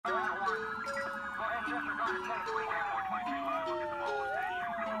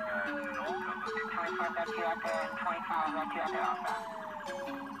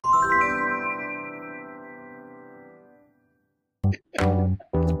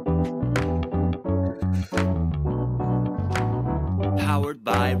Powered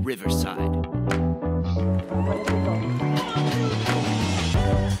by Riverside.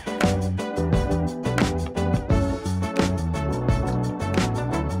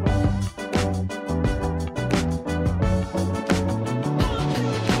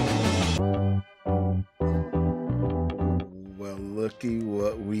 Well, looky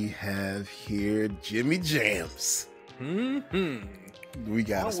what we have here, Jimmy Jams. We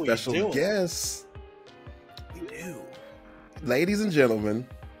got a special guest. We do. Ladies and gentlemen,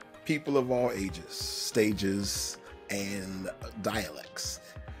 people of all ages, stages, and dialects,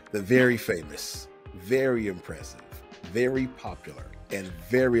 the very famous, very impressive, very popular, and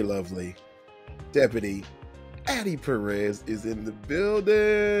very lovely Deputy ADDY PEREZ is in the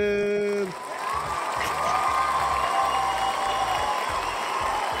building.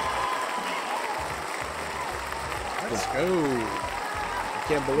 Let's go. I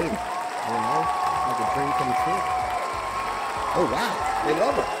can't believe it. You know, like a dream come true. Oh, wow. They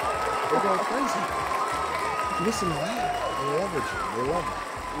love her. They're going crazy. Listen loud. They love her, Jim. They love her.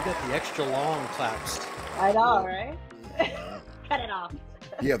 We got the extra long claps. I know, right? Cut it off.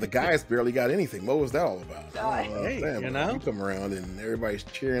 Yeah, the guys barely got anything. What was that all about? Hey, you know? You come around and everybody's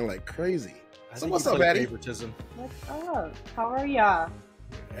cheering like crazy. So what's up, up, ADDY? Favoritism. What's up? How are ya?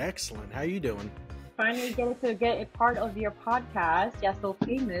 Excellent. How you doing? Finally get a part of your podcast. Yeah, so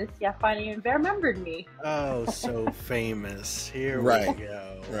famous. Yeah, finally remembered me. Oh, so famous. Here we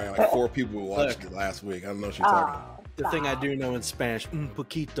go. Right, like 4 people watched it last week. I don't know what you're talking about. The thing I do know in Spanish,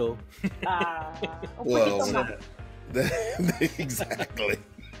 poquito. Well, exactly.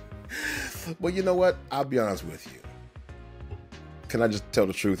 Well, you know what? I'll be honest with you. Can I just tell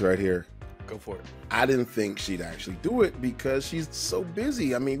the truth right here? Go for it. I didn't think she'd actually do it because she's so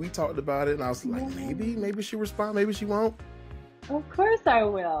busy. I mean, we talked about it and I was like, maybe she'll respond, maybe she won't. Of course I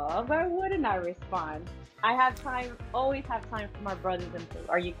will. Why wouldn't I respond? I have time, always have time for my brothers and sisters.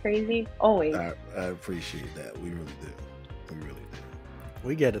 Are you crazy? Always. I appreciate that. We really do. We really do.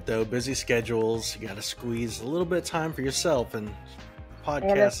 We get it though. Busy schedules. You got to squeeze a little bit of time for yourself, and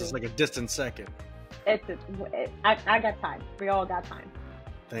podcast is like a distant second. I got time. We all got time.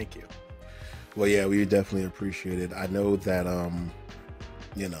 Thank you. Well, yeah, we definitely appreciate it. I know that,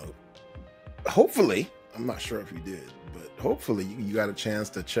 you know, hopefully, I'm not sure if you did, but hopefully you got a chance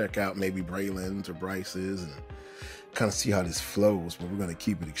to check out maybe Braylon's or Bryce's and kind of see how this flows. But we're going to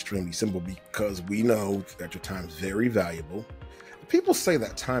keep it extremely simple because we know that your time is very valuable. People say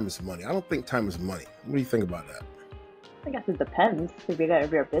that time is money. I don't think time is money. What do you think about that? I guess it depends if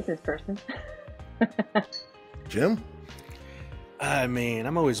you're a business person. Jim? I mean,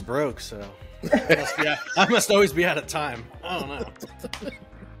 I'm always broke, so I must always be out of time. I don't know.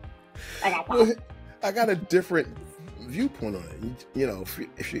 I got a different viewpoint on it. You know,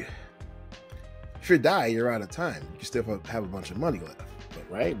 if you die, you're out of time. You still have a bunch of money left,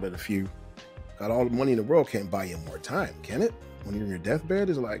 but if you got all the money in the world, can't buy you more time, can it? When you're in your deathbed,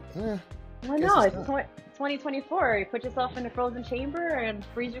 it's like, I know, it's 2024. You put yourself in a frozen chamber and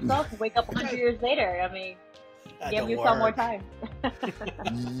freeze yourself and wake up 100 years later. I mean, give yourself more time.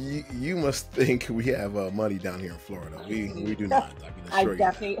 you must think we have money down here in Florida. We do not. I can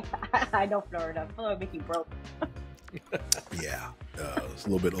assure you. I know Florida. Florida make you broke. Yeah, it's a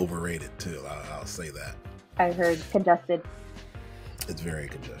little bit overrated too. I'll say that. I heard congested. It's very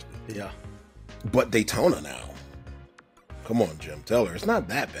congested. Yeah. But Daytona now. Come on, Jim. Tell her it's not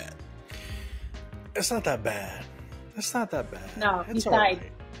that bad. It's not that bad. It's not that bad. No, he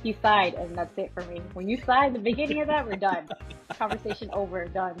sighed. You sighed, and that's it for me. When you sighed at the beginning of that, we're done. Conversation over,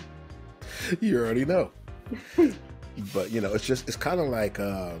 done. You already know. But, you know, it's kind of like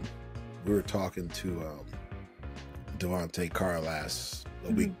we were talking to Devontae Carr last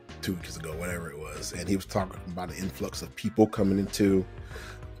a week, 2 weeks ago, whatever it was, and he was talking about the influx of people coming into,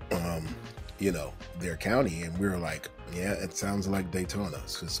 you know, their county, and we were like, yeah, it sounds like Daytona.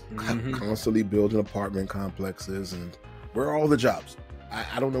 It's just constantly building apartment complexes, and where are all the jobs?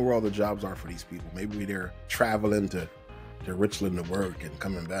 I don't know where all the jobs are for these people. Maybe they're traveling to Richland to work and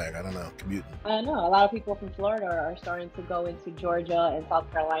coming back. I don't know, commuting. I know. A lot of people from Florida are starting to go into Georgia and South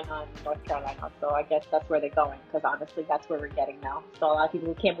Carolina and North Carolina. So I guess that's where they're going, because honestly, that's where we're getting now. So a lot of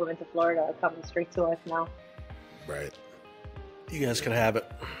people who can't move into Florida are coming straight to us now. Right. You guys can have it.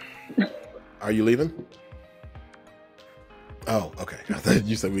 Are you leaving? Oh, okay. I thought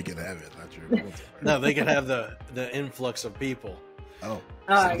you said we can have it. Not sure. No, they can have the influx of people. Oh.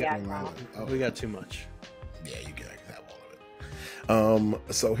 Oh, yeah. We got too much. Yeah, you can have all of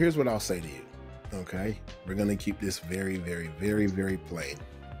it. So here's what I'll say to you. Okay, we're gonna keep this very, very, very, very plain.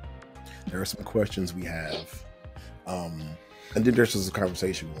 There are some questions we have, and then there's just a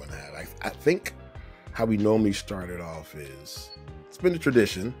conversation we want to have. I think how we normally start it off is, it's been a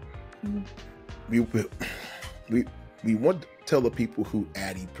tradition. We want to tell the people who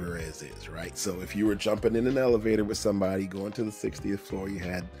Addie Perez is, right? So if you were jumping in an elevator with somebody going to the 60th floor, you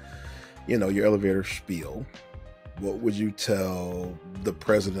had, you know, your elevator spiel. What would you tell the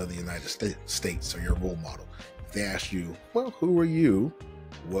president of the United States or your role model? If they asked you, well, who are you?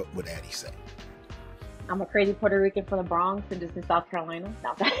 What would Addie say? I'm a crazy Puerto Rican from the Bronx and just in South Carolina.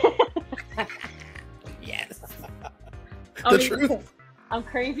 No. Yes. The truth. I'm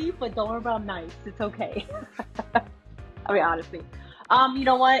crazy, but don't worry about, I'm nice. It's okay. I mean, honestly. You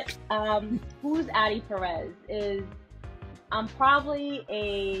know what? Who's Addie Perez? I'm probably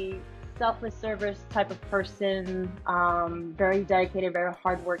a selfless service type of person, very dedicated, very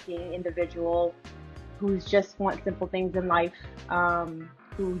hardworking individual who just wants simple things in life,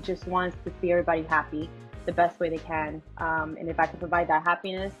 who just wants to see everybody happy the best way they can. And if I can provide that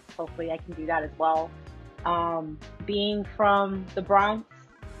happiness, hopefully I can do that as well. Being from the Bronx,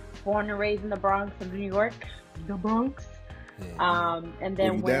 born and raised in the Bronx of New York, the Bronx. And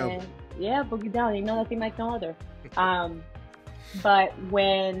then boogie down, you know, nothing like no other. But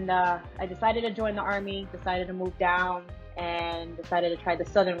when I decided to join the Army, decided to move down, and decided to try the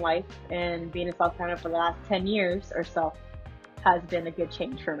Southern life, and being in South Carolina for the last 10 years or so has been a good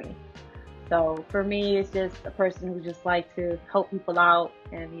change for me. So for me, it's just a person who just likes to help people out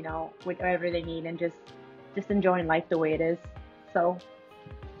and, you know, whatever they need, and just enjoying life the way it is. So.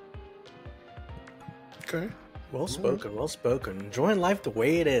 Okay. Well spoken, well spoken. Enjoying life the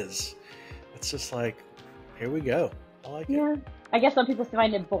way it is. It's just like, here we go. I like it. Yeah. I guess some people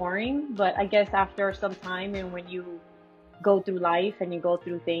find it boring, but I guess after some time, and when you go through life and you go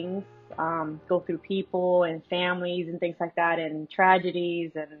through things, go through people and families and things like that, and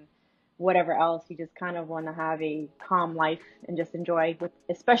tragedies and whatever else, you just kind of want to have a calm life and just enjoy,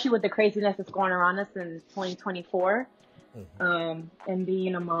 especially with the craziness that's going around us in 2024. And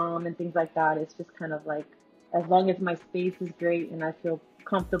being a mom and things like that, it's just kind of like, as long as my space is great and I feel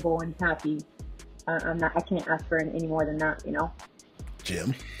comfortable and happy, I can't ask for any more than that, you know.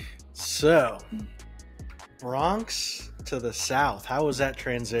 Jim. So, Bronx to the South, how was that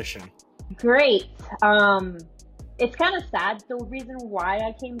transition? Great. It's kind of sad, the reason why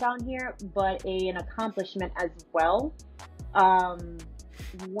I came down here, but an accomplishment as well.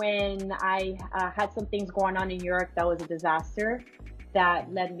 When I had some things going on in Europe that was a disaster,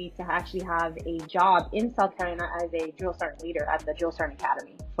 that led me to actually have a job in South Carolina as a drill sergeant leader at the Drill Sergeant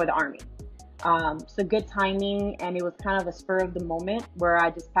Academy for the Army. So good timing, and it was kind of a spur of the moment where I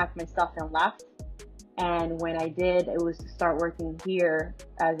just packed my stuff and left. And when I did, it was to start working here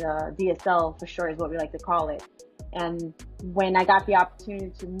as a DSL, for sure is what we like to call it. And when I got the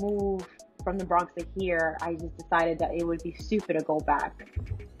opportunity to move from the Bronx to here, I just decided that it would be stupid to go back.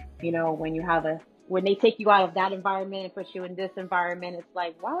 You know, when they take you out of that environment and put you in this environment, it's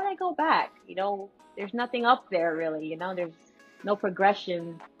like, why would I go back? You know, there's nothing up there really, you know, there's no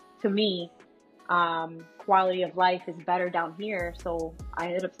progression to me. Quality of life is better down here. So I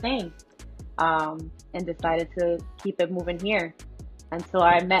ended up staying, and decided to keep it moving here until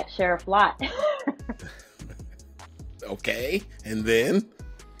I met Sheriff Lott. Okay. And then?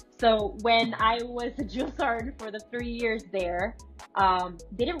 So when I was a drill sergeant for the 3 years there,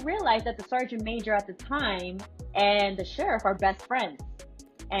 didn't realize that the sergeant major at the time and the sheriff are best friends.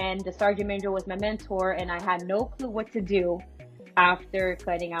 And the sergeant major was my mentor, and I had no clue what to do after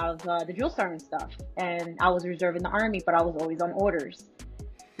cutting out of the drill sergeant stuff. And I was reserved in the Army, but I was always on orders.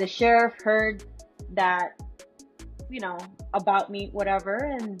 The sheriff heard that, you know, about me, whatever,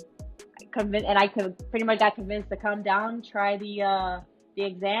 and I pretty much got convinced to come down, try the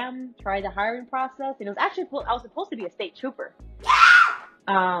exam, try the hiring process. And it was actually, I was supposed to be a state trooper.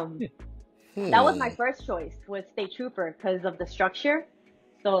 That was my first choice, was state trooper, because of the structure.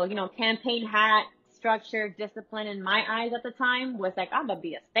 So, you know, campaign hat, structure, discipline in my eyes at the time was like, I'm gonna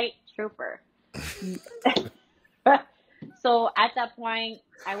be a state trooper. So at that point,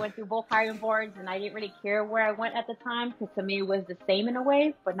 I went through both hiring boards, and I didn't really care where I went at the time, because to me it was the same in a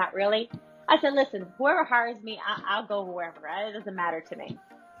way, but not really. I said, listen, whoever hires me, I'll go wherever. It doesn't matter to me.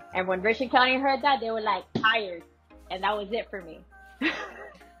 And when Richland County heard that, they were like, hired. And that was it for me.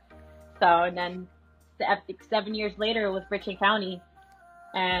 So, and then 7 years later, it was Richland County.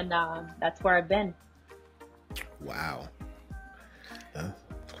 And that's where I've been. Wow.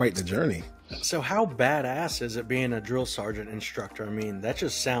 It's quite the journey. So how badass is it being a drill sergeant instructor? I mean, that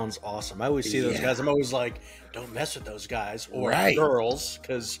just sounds awesome. I always see those guys. I'm always like, don't mess with those guys or girls,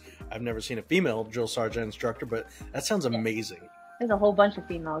 because I've never seen a female drill sergeant instructor, but that sounds amazing. There's a whole bunch of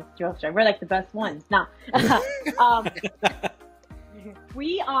female drill instructors. We're like the best ones. Now,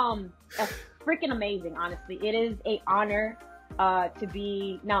 we that's freaking amazing, honestly. It is an honor to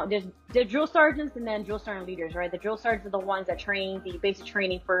be, now there's drill sergeants and then drill sergeant leaders, right? The drill sergeants are the ones that train the basic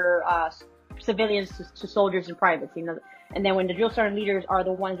training for civilians to soldiers and privates, you know. And then when the drill sergeant leaders are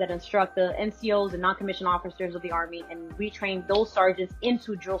the ones that instruct the NCOs and non-commissioned officers of the Army, and we train those sergeants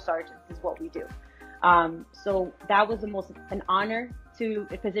into drill sergeants is what we do. So that was an honor to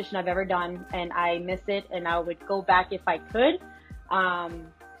a position I've ever done, and I miss it, and I would go back if I could.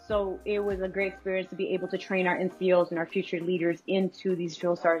 So it was a great experience to be able to train our NCOs and our future leaders into these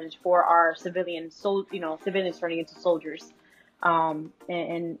drill sergeants for our civilians turning into soldiers. And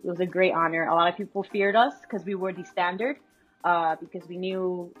it was a great honor. A lot of people feared us because we were the standard, because we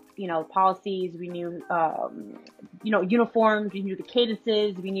knew, policies, we knew, uniforms, we knew the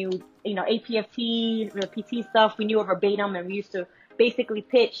cadences, we knew, APFT, the PT stuff, we knew verbatim, and we used to basically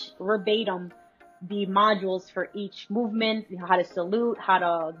pitch verbatim the modules for each movement, how to salute, how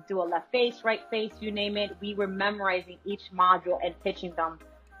to do a left face, right face, you name it. We were memorizing each module and pitching them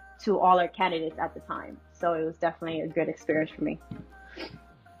to all our candidates at the time. So it was definitely a good experience for me.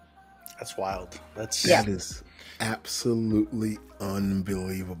 That's wild. That is absolutely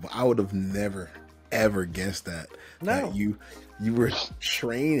unbelievable. I would have never ever guessed that. No. That you were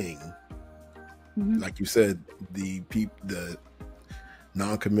training, like you said, the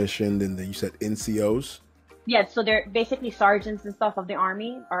non-commissioned, and then you said NCOs. Yeah, so they're basically sergeants and stuff of the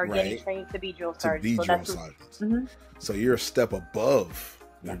Army are getting trained to be drill sergeants. So you're a step above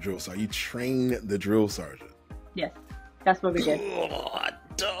the drill sergeant. You train the drill sergeant. Yes, that's what we did.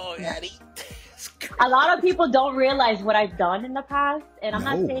 A lot of people don't realize what I've done in the past, and I'm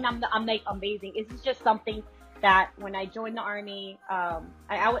not saying I'm like amazing. It's just something that when I joined the Army,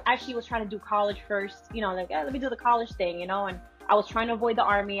 I actually was trying to do college first. Let me do the college thing, and I was trying to avoid the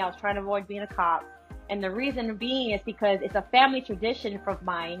Army. I was trying to avoid being a cop. And the reason being is because it's a family tradition of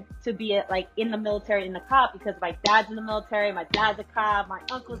mine to be in the military, in the cop, because my dad's in the military, my dad's a cop, my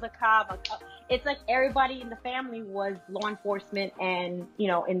uncle's a cop. It's like everybody in the family was law enforcement and,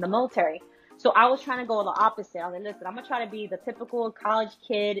 in the military. So I was trying to go the opposite. I was like, listen, I'm going to try to be the typical college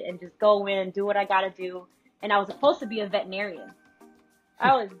kid and just go in, do what I got to do. And I was supposed to be a veterinarian.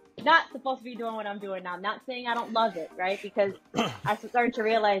 I was not supposed to be doing what I'm doing now. Not saying I don't love it, right? Because I started to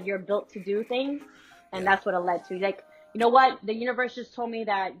realize you're built to do things, and that's what it led to. Like, you know what? The universe just told me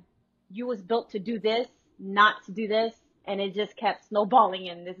that you was built to do this, not to do this, and it just kept snowballing,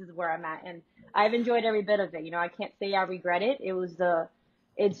 and this is where I'm at. And I've enjoyed every bit of it. I can't say I regret it.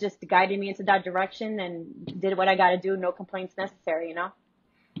 It's just guided me into that direction, and did what I got to do. No complaints necessary,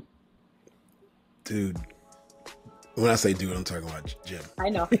 Dude. When I say dude, I'm talking about Jim. I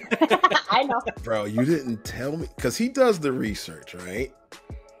know. I know. Bro, you didn't tell me. Because he does the research, right?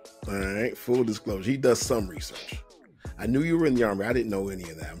 All right. Full disclosure. He does some research. I knew you were in the Army. I didn't know any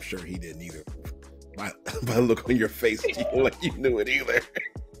of that. I'm sure he didn't either. By the look on your face, like you knew it either.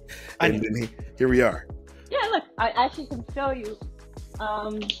 And then here we are. Yeah, look. I actually can show you.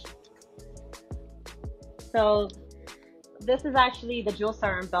 So this is actually the drill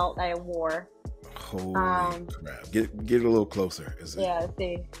sergeant belt I wore. Holy crap! Get it a little closer. Yeah, let's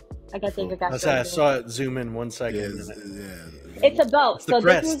see. I guess I got. I saw it zoom in 1 second. It's a belt. It's the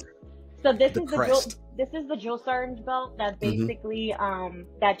crest. This is the drill sergeant belt that basically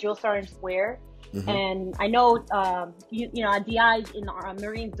that drill sergeants wear. And I know DIs in the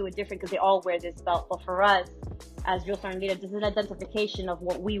Marines do it different because they all wear this belt. But for us, as drill sergeant leader, this is an identification of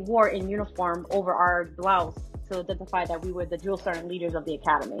what we wore in uniform over our blouse to identify that we were the drill sergeant leaders of the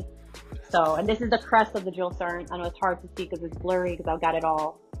academy. So, and this is the crest of the drill sergeant. I know it's hard to see because it's blurry because I've got it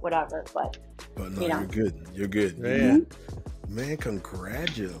all, whatever. But no, you're good. You're good. Yeah. Man,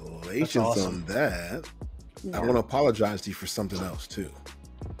 congratulations on that. Yeah. I want to apologize to you for something else too.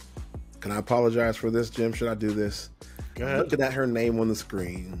 Can I apologize for this, Jim? Should I do this? Go ahead. Looking at her name on the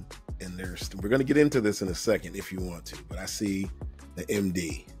screen, and we're going to get into this in a second if you want to, but I see the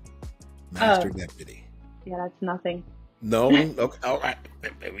MD, Master Deputy. Yeah, that's nothing. No, okay, all right.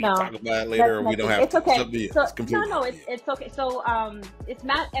 Maybe we can talk about it later, or we don't have to. It's okay. It's okay. So, it's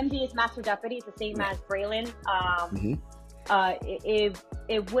MD is Master Deputy. It's the same as Braylon.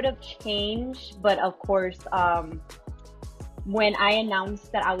 It would have changed, but of course, when I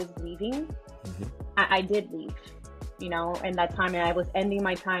announced that I was leaving, I did leave. In that time, and I was ending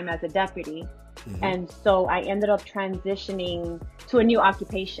my time as a deputy. And so I ended up transitioning to a new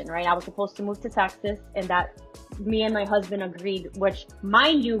occupation, right? I was supposed to move to Texas, and that me and my husband agreed, which,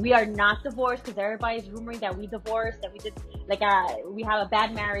 mind you, we are not divorced, because everybody's rumoring that we divorced, that we did, like, we have a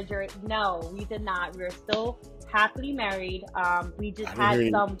bad marriage. Or no, we did not. We were still happily married. We just had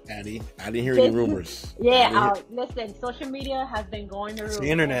some. Addy, I didn't hear any rumors. Yeah, listen, social media has been going through. It's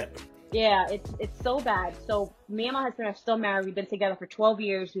the internet. Yeah, it's so bad. So me and my husband are still married. We've been together for 12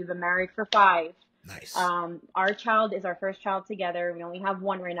 years. We've been married for 5. Nice. Our child is our first child together. We only have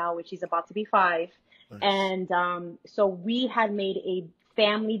one right now, which is about to be 5. Nice. And so we had made a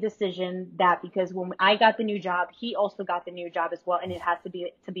family decision that, because when I got the new job, he also got the new job as well, and it had to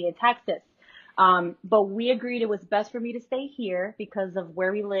be in Texas. But we agreed it was best for me to stay here because of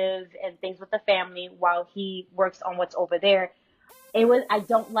where we live and things with the family, while he works on what's over there. I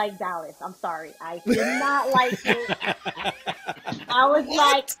don't like Dallas. I'm sorry. I did not like it. I was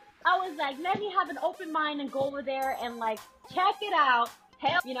like, let me have an open mind and go over there and like check it out.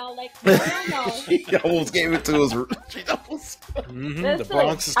 Hell, like, I don't know. She almost gave it to us. The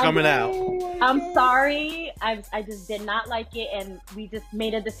Bronx is coming out. I'm sorry. I just did not like it, and we just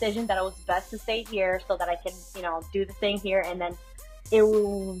made a decision that it was best to stay here so that I can, do the thing here, and then it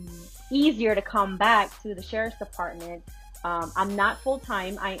was easier to come back to the sheriff's department. I'm not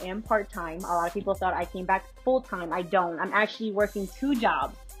full-time. I am part-time. A lot of people thought I came back full-time. I don't. I'm actually working 2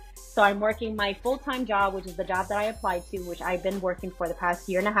 jobs. So I'm working my full-time job, which is the job that I applied to, which I've been working for the past 1.5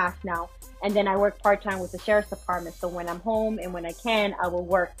 years now. And then I work part-time with the sheriff's department. So when I'm home and when I can, I will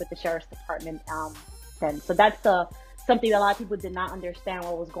work with the sheriff's department then. So that's something that a lot of people did not understand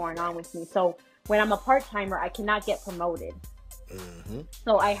what was going on with me. So when I'm a part-timer, I cannot get promoted.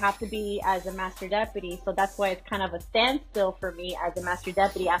 So I have to be as a master deputy. So that's why it's kind of a standstill for me as a master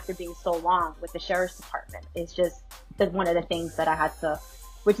deputy after being so long with the sheriff's department. It's just one of the things that I had to,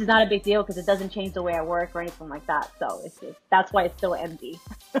 which is not a big deal because it doesn't change the way I work or anything like that. So that's why it's still empty.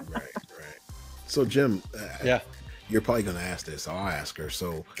 Right. So Jim, yeah, you're probably going to ask this. So I'll ask her.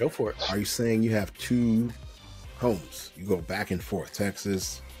 So go for it. Are you saying you have 2 homes? You go back and forth,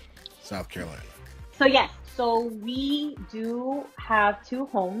 Texas, South Carolina? So yes. So we do have 2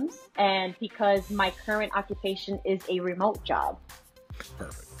 homes, and because my current occupation is a remote job.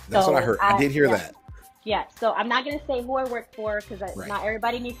 Perfect. That's what I heard. I did hear that. Yeah. So I'm not going to say who I work for, because not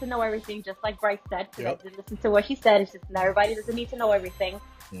everybody needs to know everything, just like Bryce said. Yep. I did listen to what she said. It's just not everybody doesn't need to know everything.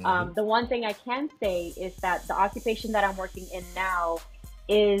 The one thing I can say is that the occupation that I'm working in now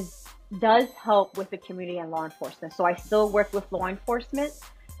does help with the community and law enforcement. So I still work with law enforcement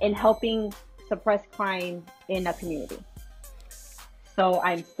in helping suppress crime in a community. So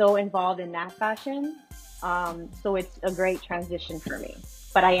I'm still involved in that fashion. So it's a great transition for me.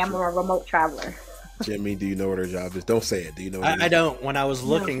 But I am a remote traveler. Jimmy, do you know what her job is? Don't say it. Do you know what I don't. When I was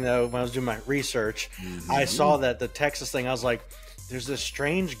looking, though, when I was doing my research, I saw that the Texas thing, I was like, there's this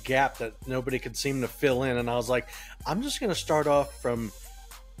strange gap that nobody could seem to fill in. And I was like, I'm just going to start off from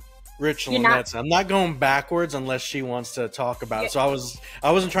Rich Lynette's. I'm not going backwards unless she wants to talk about it. So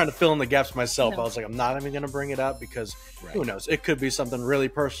I wasn't trying to fill in the gaps myself. I was like, I'm not even going to bring it up because who knows? It could be something really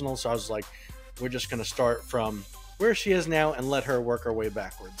personal. So I was like, we're just going to start from where she is now and let her work her way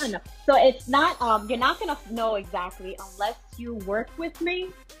backwards. I know. So it's not, you're not going to know exactly unless you work with me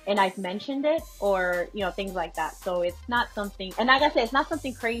and I've mentioned it or, things like that. So it's not something, and like I said, it's not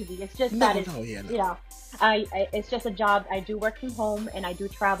something crazy. It's just it's just a job. I do work from home and I do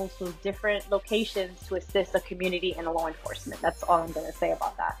travel to different locations to assist the community and the law enforcement. That's all I'm going to say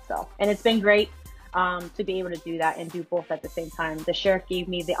about that. So, and it's been great to be able to do that and do both at the same time. The sheriff gave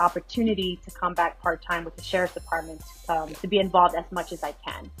me the opportunity to come back part-time with the sheriff's department to be involved as much as I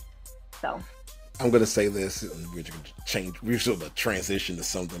can. So I'm going to say this, and we're going to change. We're sort of transition to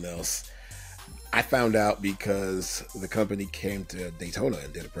something else. I found out because the company came to Daytona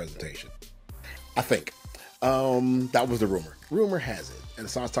and did a presentation. I think that was the rumor. Rumor has it, and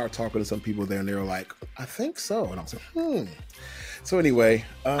so I started talking to some people there, and they were like, "I think so," and I was like, So anyway,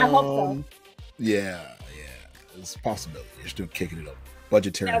 I hope so. Yeah, it's a possibility. You're still kicking it up.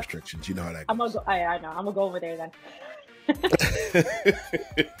 Budgetary restrictions, you know how that goes. I know. I'm gonna go over there then.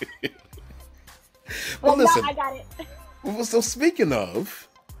 Well, listen. No, I got it. Well, so speaking of,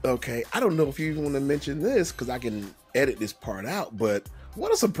 okay, I don't know if you even want to mention this because I can edit this part out, but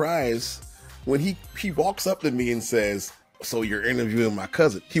what a surprise when he walks up to me and says, "So you're interviewing my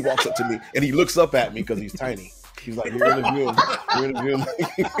cousin." He walks up to me and he looks up at me because he's tiny. He's like, you're interviewing.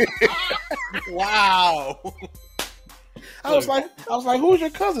 Wow. I was like, who's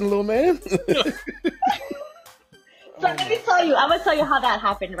your cousin, little man? So let me tell you, I'm gonna tell you how that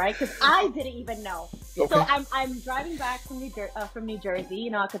happened, right? Because I didn't even know. Okay. So I'm driving back from New Jersey,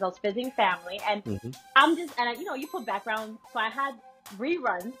 you know, because I was visiting family, and you put background, so I had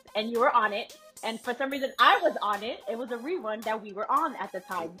reruns, and you were on it, and for some reason I was on it. It was a rerun that we were on at the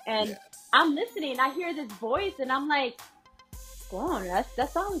time, and I'm listening, and I hear this voice, and I'm like, "Oh,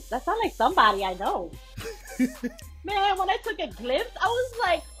 that sounds like somebody I know." Man, when I took a glimpse, I was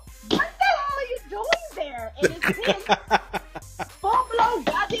like, "What the hell are you doing there?" And it's him, full blown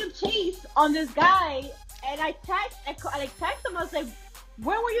goddamn chase on this guy. And I text him. I was like,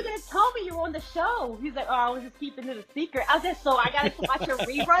 "When were you gonna tell me you were on the show?" He's like, "Oh, I was just keeping it a secret." I was like, "So I gotta watch your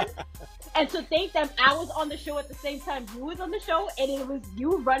rerun?" And to think that I was on the show at the same time you was on the show, and it was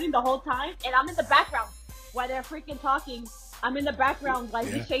you running the whole time, and I'm in the background while they're freaking talking. I'm in the background while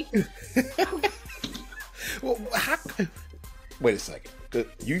he's chasing. Well, wait a second.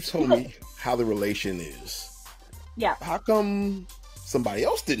 You told me how the relation is. Yeah. How come somebody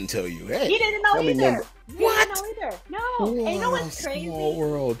else didn't tell you? Hey, he didn't know either. What? He didn't know either. No. And you know what's crazy? Small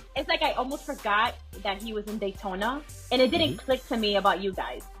world. It's like I almost forgot that he was in Daytona, and it didn't click to me about you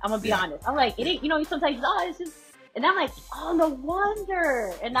guys. I'm gonna be honest. I'm like, it didn't. You know, sometimes it's just, and I'm like, oh, no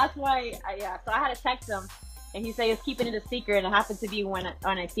wonder. And that's why, So I had to text him, and he said he was keeping it a secret, and it happened to be when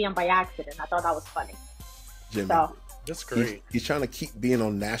I see him by accident. I thought that was funny. Jimmy, so. That's great. He's trying to keep being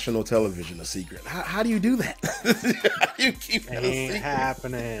on national television a secret. How do you do that? How do you keep that a secret?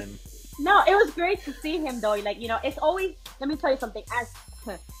 Happening. No, it was great to see him though. Like, you know, it's always. Let me tell you something.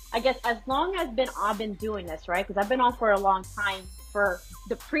 I guess as long as I've been doing this, right? Because I've been on for a long time for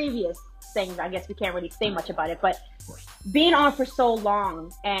the previous things. I guess we can't really say much about it, but being on for so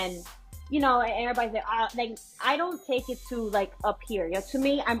long, and you know, everybody's like, I don't take it to like up here. You know, to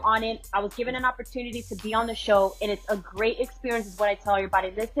me, I'm on it. I was given an opportunity to be on the show, and it's a great experience. Is what I tell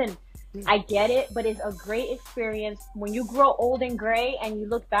everybody. Listen, I get it, but it's a great experience when you grow old and gray, and you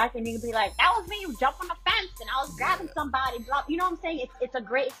look back and you can be like, "That was me. You jumped on the fence, and I was grabbing somebody." Blah. You know what I'm saying? It's a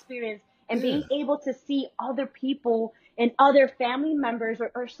great experience, and being able to see other people and other family members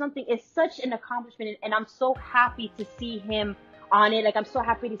or something is such an accomplishment. And I'm so happy to see him on it. Like, I'm so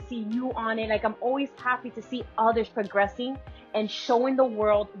happy to see you on it. Like, I'm always happy to see others progressing and showing the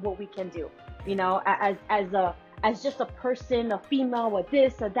world what we can do, you know, as just a person, a female, or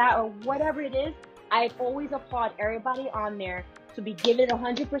this or that or whatever it is. I always applaud everybody on there to be giving it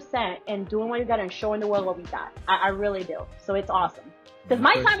 100% and doing what you got and showing the world what we got. I really do. So it's awesome. Because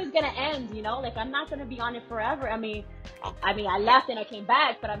my time is going to end, you know, like, I'm not going to be on it forever. I mean, I left and I came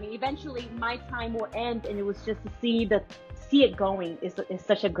back, but I mean, eventually my time will end, and it was just to see it going is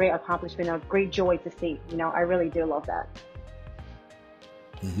such a great accomplishment, a great joy to see. You know, I really do love that.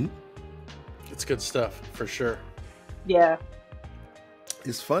 Mm-hmm. It's good stuff for sure. Yeah.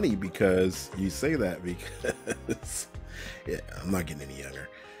 It's funny because you say that because I'm not getting any younger.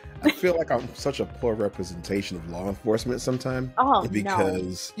 I feel like I'm such a poor representation of law enforcement sometimes. Oh,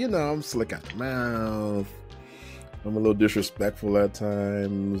 because, you know, I'm slick out the mouth. I'm a little disrespectful at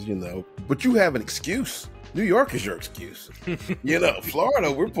times, you know. But you have an excuse. New York is your excuse. You know,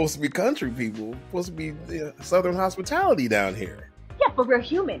 Florida, we're supposed to be country people. We're supposed to be Southern hospitality down here. Yeah, but we're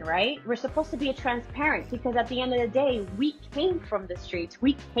human, right? We're supposed to be transparent, because at the end of the day, we came from the streets.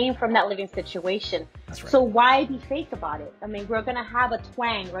 We came from that living situation. That's right. So why be fake about it? I mean, we're going to have a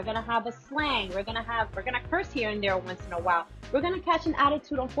twang. We're going to have a slang. We're going to curse here and there once in a while. We're going to catch an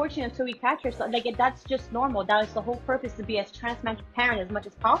attitude, unfortunately, until we catch ourselves. Like, that's just normal. That is the whole purpose, to be as transparent as much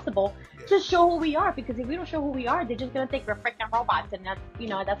as possible, to show who we are. Because if we don't show who we are, they're just going to think we're freaking robots, and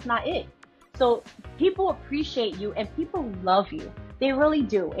that's not it. So people appreciate you, and people love you. They really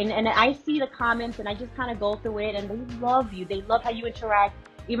do. And I see the comments, and I just kind of go through it, and they love you. They love how you interact,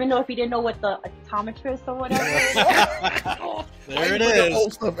 even though if you didn't know what the optometrist or whatever There it is.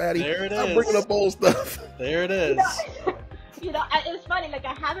 Old stuff, Addie. There it is. I'm bringing up old stuff. There it is. You know, it's funny. Like,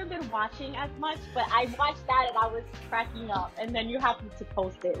 I haven't been watching as much, but I watched that and I was cracking up. And then you happened to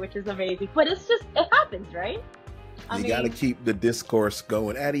post it, which is amazing. But it happens, right? You got to keep the discourse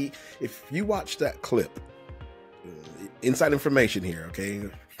going. Addie, if you watch that clip, inside information here, okay?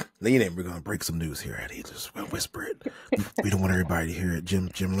 Lean in. We're going to break some news here, Addie. Just whisper it. We don't want everybody to hear it. Jim,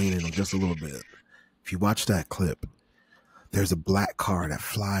 lean in just a little bit. If you watch that clip, there's a black car that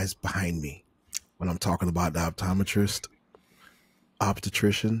flies behind me when I'm talking about the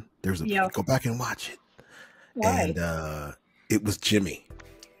obstetrician. Go back and watch it. Why? And it was Jimmy.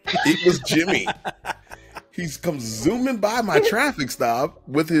 It was Jimmy. He's come zooming by my traffic stop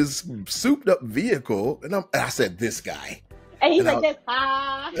with his souped up vehicle. And I said, this guy. And he's and like,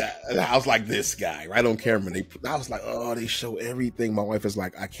 and I was like, this guy, right on camera. I was like, oh, they show everything. My wife is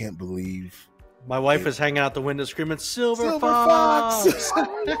like, I can't believe My wife is hanging out the window screaming, Silver Fox!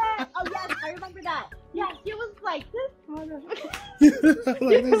 Oh, yeah. Oh, yes, I remember that. Yeah, he was like, this motherfucker.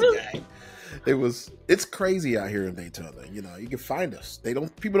 Like this guy. It's crazy out here in Daytona. You know, you can find us.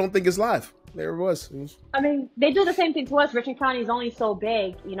 People don't think it's live. There it was. I mean, they do the same thing to us. Richland County is only so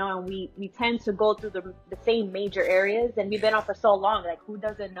big, you know, and we tend to go through the same major areas, and we've been on for so long. Like, who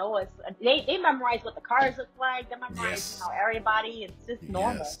doesn't know us? They memorize what the cars look like. They memorize, you know, everybody. It's just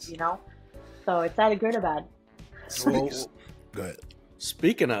normal, you know. So it's either good or bad. Well, go ahead.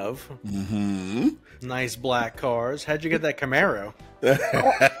 Speaking of nice black cars, how'd you get that Camaro?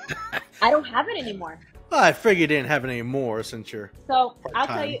 I don't have it anymore. Well, I figured you didn't have it anymore since you're So I'll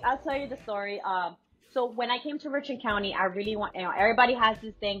tell you the story. So when I came to Richland County, I really want, you know, everybody has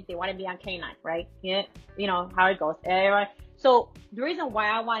this thing, they want to be on K9, right? Yeah, you know how it goes. Everybody. So the reason why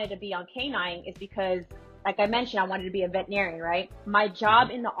I wanted to be on K9 is because, like I mentioned, I wanted to be a veterinarian, right? My job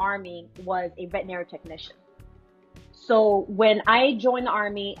in the Army was a veterinary technician. So when I joined the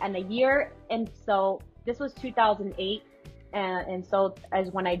Army so this was 2008, and so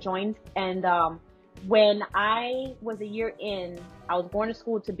as when I joined, and when I was a year in, I was going to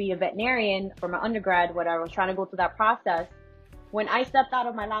school to be a veterinarian for my undergrad, whatever. I was trying to go through that process. When I stepped out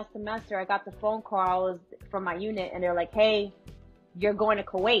of my last semester, I got the phone call from my unit, and they're like, hey, you're going to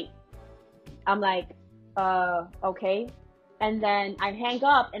Kuwait. I'm like, okay. And then I hang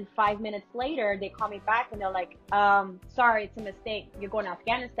up, and 5 minutes later, they call me back, and they're like, sorry, it's a mistake. You're going to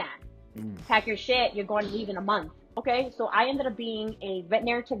Afghanistan. Pack your shit. You're going to leave in a month. Okay, so I ended up being a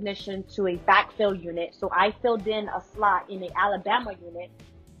veterinary technician to a backfill unit. So I filled in a slot in the Alabama unit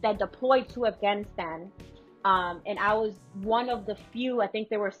that deployed to Afghanistan. And I was one of the few, I think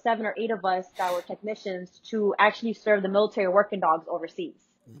there were 7 or 8 of us that were technicians to actually serve the military working dogs overseas.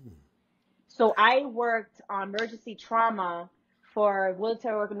 So I worked on emergency trauma for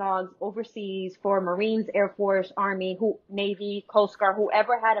military working dogs overseas for Marines, Air Force, Army, Navy, Coast Guard,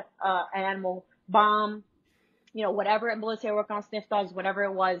 whoever had an animal, bomb, you know, whatever military worked on, sniff dogs, whatever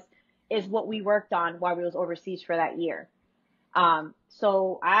it was, is what we worked on while we was overseas for that year.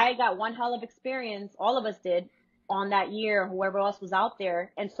 So I got one hell of experience, all of us did, on that year, whoever else was out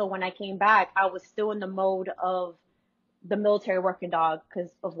there. And so when I came back, I was still in the mode of the military working dog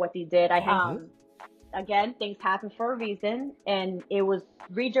because of what they did. Again, things happen for a reason, and it was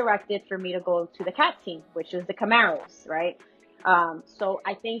redirected for me to go to the CAT team, which is the Camaros, right? So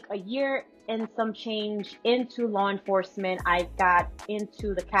I think a year and some change into law enforcement, I got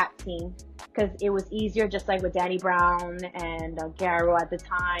into the CAT team because it was easier, just like with Danny Brown and Garrow at the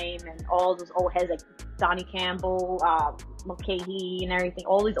time, and all those old heads like Donnie Campbell, Mulcahy and everything,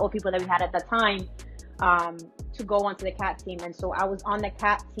 all these old people that we had at that time, to go onto the CAT team. And so I was on the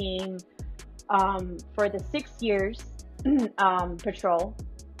CAT team for the 6 years patrol.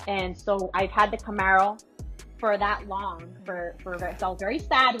 And so I've had the Camaro for that long, so I was very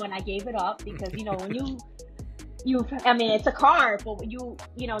sad when I gave it up, because, you know, when I mean, it's a car, but you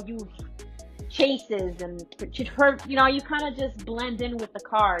chases and you know, you kind of just blend in with the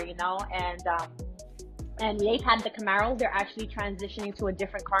car, you know, and they've had the Camaros. They're actually transitioning to a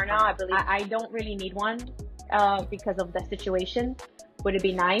different car now. I believe I don't really need one because of the situation. Would it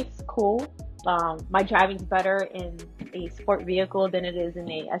be nice? Cool. My driving's better in a sport vehicle than it is in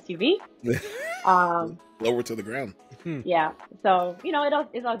a SUV. Lower to the ground. Yeah. So, you know,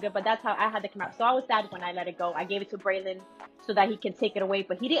 it's all good, but that's how I had the Camaro. So I was sad when I let it go. I gave it to Braylon so that he can take it away,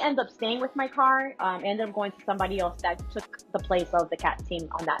 but he didn't end up staying with my car. Ended up going to somebody else that took the place of the CAT team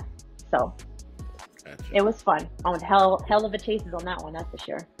on that. So gotcha. It was fun. On hell of a chases on that one, that's for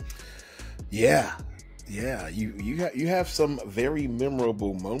sure. Yeah. Yeah, you have some very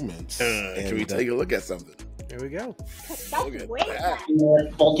memorable moments. Can we take a look at something? Here we go. That's way back.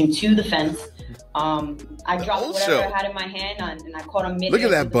 Bolting to the fence. I dropped whatever I had in my hand, and I caught him mid-air. Look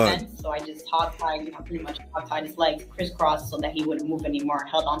at that bun. Fence, so I just hog-tied, pretty much hog-tied his legs crisscross so that he wouldn't move anymore.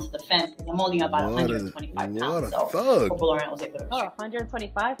 Held onto the fence because I'm only about 125 pounds. So Corporal Laurent was able to.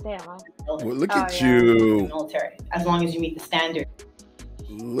 125? Damn. Well, look at you. Military, as long as you meet the standard.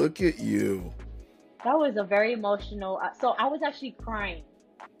 Look at you. That was a very emotional. So I was actually crying.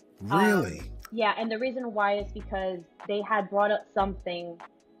 Really? Yeah, and the reason why is because they had brought up something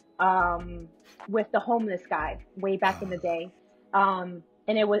with the homeless guy way back in the day, and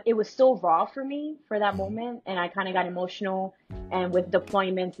it was so raw for me for that moment, and I kind of got emotional. And with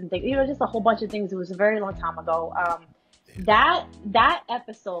deployments and things, just a whole bunch of things. It was a very long time ago. That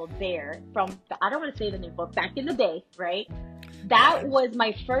episode there from I don't want to say the name, but back in the day, right? That was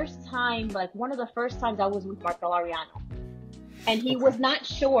my first time, like one of the first times I was with Marco Lariano. And he was not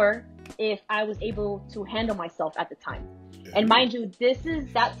sure if I was able to handle myself at the time. And mind you,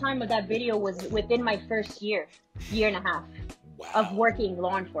 that time of that video was within my first year and a half of working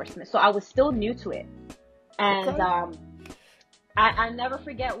law enforcement. So I was still new to it. And I never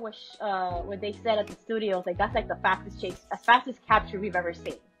forget what they said at the studios. Like, that's like the fastest capture we've ever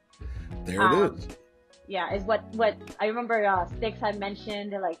seen. There it is. Yeah, is what I remember Sticks had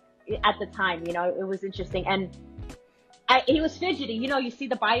mentioned, like, at the time, you know, it was interesting. And he was fidgety, you know, you see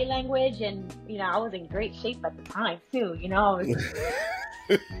the body language, and, you know, I was in great shape at the time too, you know.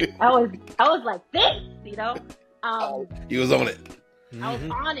 I was like this, you know. He was on it. I was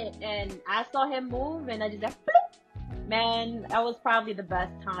on it, and I saw him move, and I just like, bloop. Man, that was probably the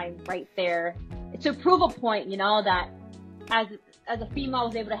best time right there to prove a point, you know, that as a female, I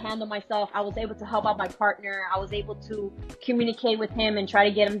was able to handle myself. I was able to help out my partner. I was able to communicate with him and try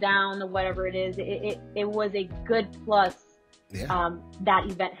to get him down or whatever it is. It was a good plus, that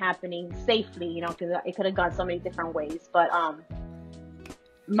event happening safely, you know, because it could have gone so many different ways. But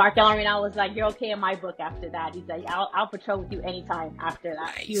Mark Ellerman was like, "You're okay in my book." After that, he's like, "I'll patrol with you anytime." After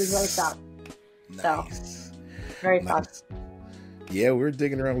that, He was really tough. Nice. So very fun. Yeah, we're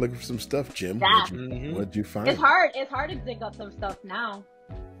digging around looking for some stuff, Jim. Yeah. What'd you find? It's hard to dig up some stuff now.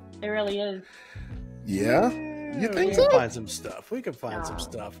 It really is. Yeah? You think so? We can find some stuff. We can find some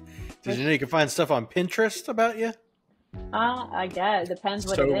stuff. Did you know you can find stuff on Pinterest about you? I guess. Depends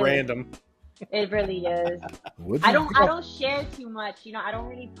what it is. So random. It really is. I don't share too much. You know, I don't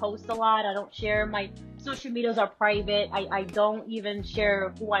really post a lot. I don't share. My social medias are private. I don't even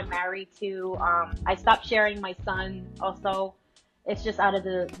share who I'm married to. I stopped sharing my son also. It's just out of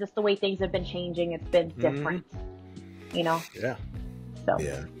the way things have been changing. It's been different, you know? Yeah. So.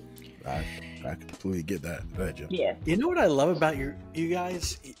 Yeah. I completely get that. Go ahead, Jim. Yeah. You know what I love about you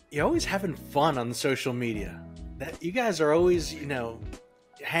guys? You're always having fun on social media. That you guys are always, you know,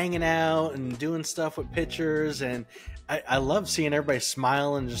 hanging out and doing stuff with pictures, and I love seeing everybody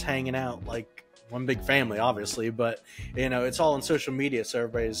smiling and just hanging out like one big family, obviously, but you know, it's all on social media, so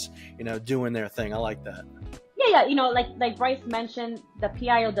everybody's, you know, doing their thing. I like that. Yeah, you know, like Bryce mentioned, the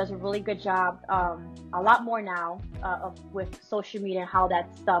PIO does a really good job, a lot more now, with social media and how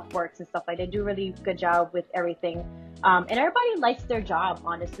that stuff works and stuff like that. They do a really good job with everything. And everybody likes their job,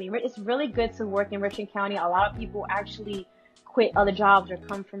 honestly. It's really good to work in Richland County. A lot of people actually quit other jobs or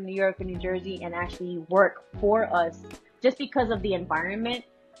come from New York or New Jersey and actually work for us just because of the environment.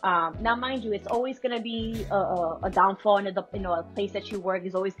 Now, mind you, it's always going to be a downfall in a place that you work.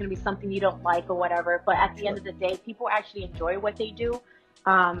 Is always going to be something you don't like or whatever. But at the end of the day, people actually enjoy what they do.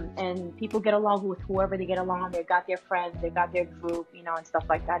 And people get along with whoever they get along. They've got their friends, they've got their group, you know, and stuff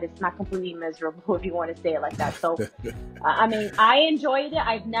like that. It's not completely miserable, if you want to say it like that. So, I mean, I enjoyed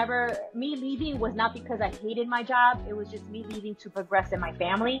it. Me leaving was not because I hated my job. It was just me leaving to progress in my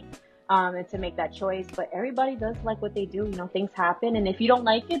family. And to make that choice. But everybody does like what they do. You know, things happen, and if you don't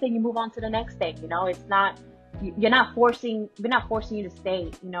like it, then you move on to the next thing. You know, it's not, we're not forcing you to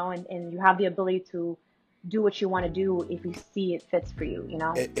stay, you know, and you have the ability to do what you want to do if you see it fits for you, you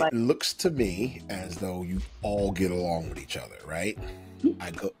know. It looks to me as though you all get along with each other, right?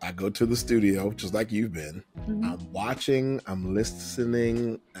 I go to the studio just like you've been. I'm watching, I'm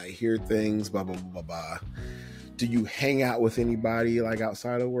listening, I hear things, blah blah blah blah blah. Do you hang out with anybody like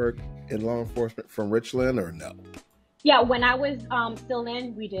outside of work in law enforcement from Richland or no? Yeah, when I was still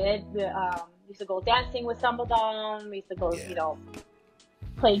in, we did. We used to go dancing with some of them. We used to go, you know,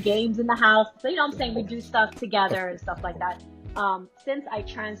 play games in the house. So, you know what I'm saying? We do stuff together and stuff like that. Since I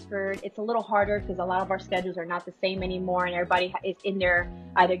transferred, it's a little harder because a lot of our schedules are not the same anymore, and everybody is in there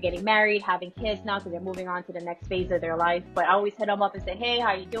either getting married, having kids now because they're moving on to the next phase of their life. But I always hit them up and say, hey,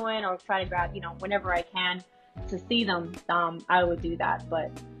 how you doing? Or try to grab, you know, whenever I can to see them. I would do that.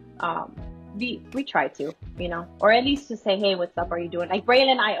 But we try to, you know, or at least to say, hey, what's up? Are you doing? Like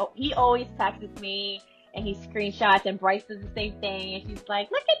Braylon, he always texts me and he screenshots, and Bryce does the same thing, and she's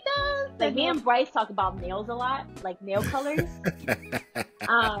like, look at this. Like, me and Bryce talk about nails a lot, like nail colors.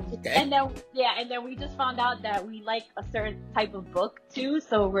 Okay. And then we just found out that we like a certain type of book too,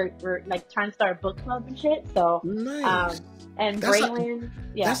 so we're like trying to start a book club and shit. So nice. And Braylon,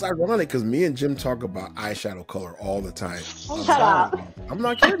 that's ironic because me and Jim talk about eyeshadow color all the time. Shut up. I'm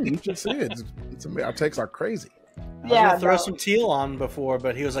not kidding. You should see it. It's amazing. Our takes are crazy. I was gonna throw some teal on before,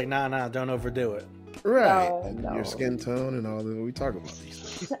 but he was like, nah, don't overdo it. Right. No. Your skin tone and all that. We talk about these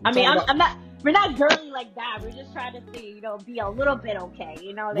things. I mean, we're not girly like that. We're just trying to see, you know, be a little bit okay,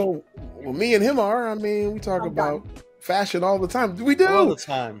 you know. Well, me and him are. I mean, we talk about fashion all the time. We do. All the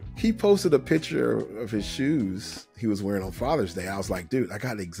time. He posted a picture of his shoes he was wearing on Father's Day. I was like, dude, I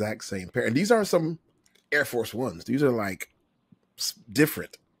got the exact same pair. And these aren't some Air Force Ones. These are like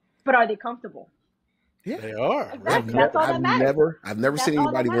different. But are they comfortable? Yeah, they are. Exactly. That's all that matters. I've never seen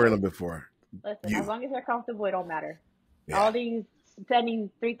anybody wearing them before. Listen, as long as they're comfortable, it don't matter. Yeah. All these spending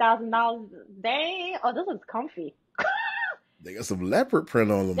 $3,000, dang, oh, this one's comfy. They got some leopard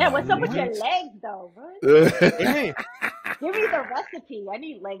print on them. Yeah, what's up with your legs, though? Hey. Give me the recipe. I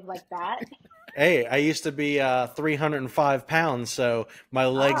need legs like that. Hey, I used to be 305 pounds, so my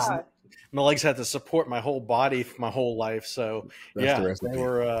legs had to support my whole body for my whole life. So That's they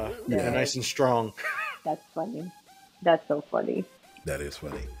were nice and strong. That's funny. That's so funny. That is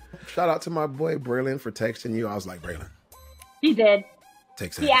funny. Shout out to my boy Braylon for texting you. I was like, Braylon. He did.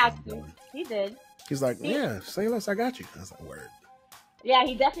 He asked me. He did. He's like, yeah, say less, I got you. I was like, word. Yeah,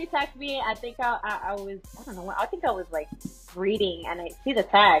 he definitely texted me. I think I was, I don't know, I think I was like reading and I see the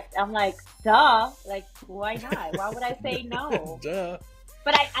text. I'm like, duh. Like, why not? Why would I say no? Duh.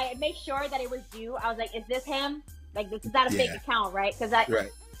 But I make sure that it was you. I was like, is this him? Like, this is not a fake account, right? Because I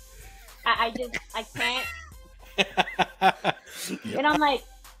can't. And I'm like,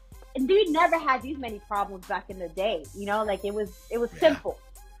 and dude never had these many problems back in the day, you know, like it was simple.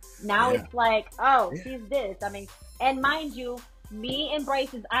 Now it's like, oh, she's this. I mean, and mind you, me and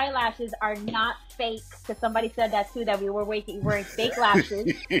Bryce's eyelashes are not fake, because somebody said that too, that we were wearing fake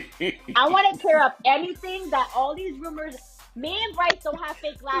lashes. I want to clear up anything that all these rumors. Me and Bryce don't have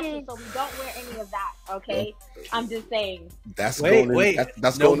fake lashes, so we don't wear any of that. Okay, I'm just saying. That's going in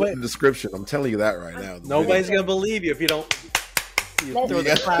the description. I'm telling you that right now. Nobody's gonna believe you if you don't. Throw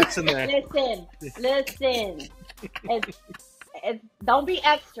the cracks in there. Listen. Don't be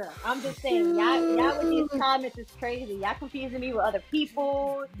extra. I'm just saying, y'all with these comments is crazy. Y'all confusing me with other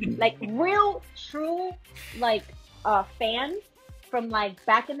people. Like real, true, like fans from like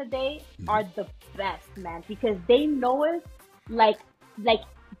back in the day are the best, man, because they know us like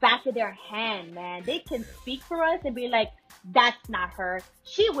back of their hand, man. They can speak for us and be like, that's not her.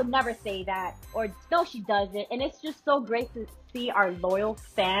 She would never say that, or no, she doesn't. And it's just so great to see our loyal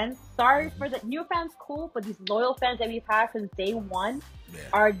fans. Sorry for the new fans, cool, but these loyal fans that we've had since day one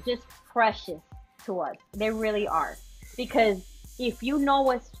are just precious to us. They really are. Because if you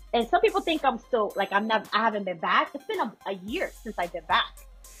know us, and some people think I'm still like I haven't been back. It's been a year since I've been back.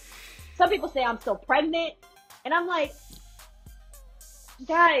 Some people say I'm still pregnant, and I'm like,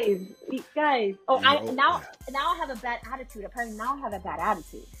 guys. Oh, now I have a bad attitude. Apparently now I have a bad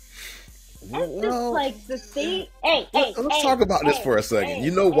attitude. It's just like the thing. Let's talk about this for a second.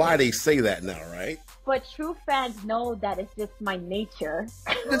 You know why they say that now, right? But true fans know that it's just my nature.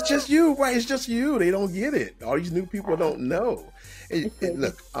 It's just you, right? It's just you. They don't get it. All these new people don't know.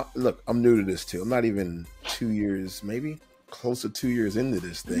 Look, I'm new to this too. I'm not even 2 years, maybe close to 2 years into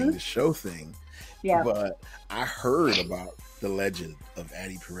this thing, this show thing. Yeah. But I heard about the legend of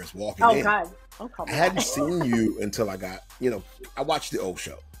ADDY PEREZ walking in. God. I hadn't seen you until I got, I watched the old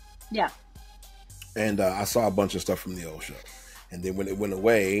show. Yeah. And I saw a bunch of stuff from the old show. And then when it went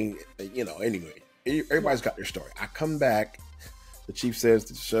away, anyway, everybody's got their story. I come back, the chief says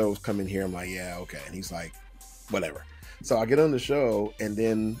the show's coming here. I'm like, yeah, okay. And he's like, whatever. So I get on the show, and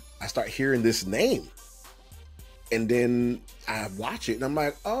then I start hearing this name. And then I watch it, and I'm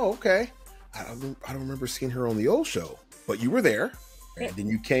like, oh, okay. I don't remember seeing her on the old show. But you were there, and then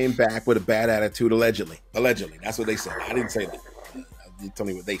you came back with a bad attitude, allegedly. Allegedly. That's what they said. I didn't say that. You tell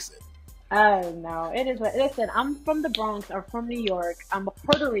me what they said. Oh, no. It is. Listen, I'm from the Bronx. I'm from New York. I'm a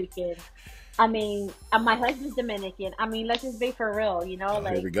Puerto Rican. I mean, my husband's Dominican. I mean, let's just be for real,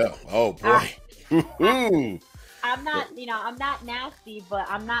 like. Here we go. Oh, boy. I'm not, I'm not nasty, but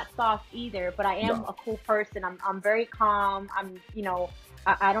I'm not soft either. But I am a cool person. I'm very calm.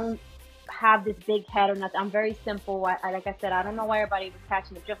 I don't have this big head or nothing. I'm very simple. Like I said, I don't know why everybody was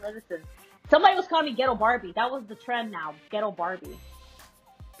catching the drift. Listen, somebody was calling me Ghetto Barbie. That was the trend now, Ghetto Barbie.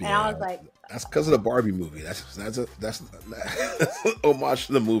 And I was like, that's because of the Barbie movie. That's homage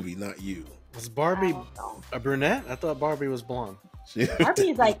to the movie, not you. Was Barbie a brunette? I thought Barbie was blonde.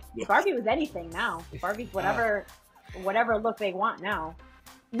 Barbie was anything now. Barbie's whatever look they want now.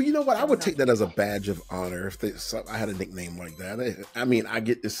 But you know what? I would take that as a badge of honor if I had a nickname like that. I mean, I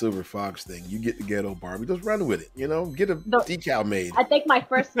get the Silver Fox thing. You get the Ghetto Barbie. Just run with it. Get a decal made. I think my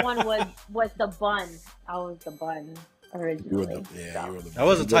first one was the bun. I was the bun originally. That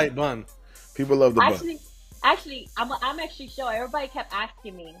was a tight bun. People love the bun. Actually, I'm actually sure everybody kept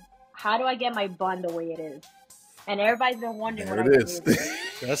asking me, how do I get my bun the way it is? And everybody's been wondering what I do.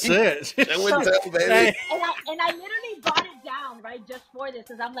 That's it. And I literally brought it down, right, just for this.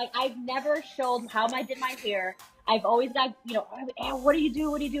 Because I'm like, I've never showed how I did my hair. I've always got, what do you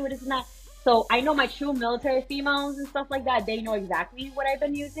do? What do you do? This and that. So I know my true military females and stuff like that. They know exactly what I've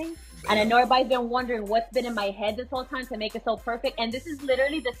been using. And I know everybody's been wondering what's been in my head this whole time to make it so perfect. And this is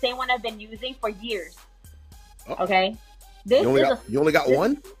literally the same one I've been using for years. Okay, this you only got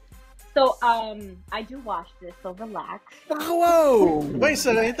one. So I do watch this, so relax. Whoa! Wait,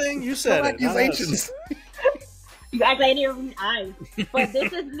 said anything? You said it. Accusations. You act like I didn't even eyes. But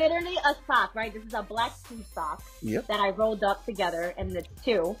this is literally a sock, right? This is a black two sock that I rolled up together, and it's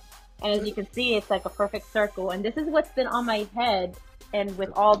two. And as you can see, it's like a perfect circle. And this is what's been on my head, and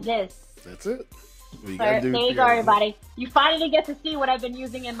with all this. That's it. There you go, everybody. You finally get to see what I've been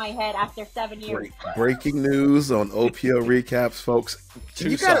using in my head after 7 years. Breaking news on OPO recaps, folks.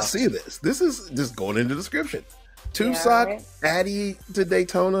 You gotta see this. This is just going in the description. Two sock, right? Addie to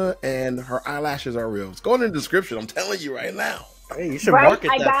Daytona, and her eyelashes are real. It's going in the description. I'm telling you right now. Hey, you should market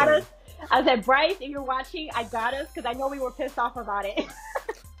that. I got us. I said, Bryce, if you're watching, I got us because I know we were pissed off about it.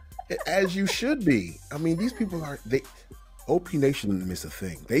 As you should be. I mean, these people are OP Nation miss a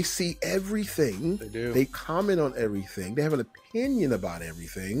thing. They see everything. They do. They comment on everything. They have an opinion about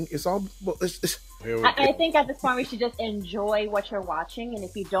everything. It's all. I think at this point we should just enjoy what you're watching, and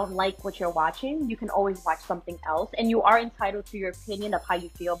if you don't like what you're watching, you can always watch something else. And you are entitled to your opinion of how you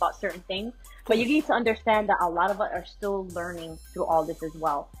feel about certain things. But you need to understand that a lot of us are still learning through all this as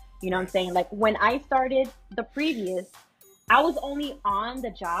well. You know what I'm saying? Like when I started the previous, I was only on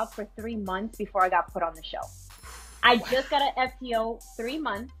the job for 3 months before I got put on the show. I just got an FTO 3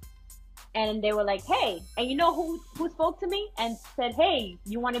 months, and they were like, hey, and you know who spoke to me and said, hey,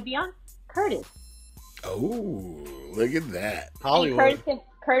 you want to be on? Curtis. Oh, look at that. Hollywood.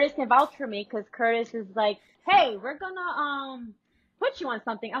 Curtis can vouch for me because Curtis is like, hey, we're going to put you on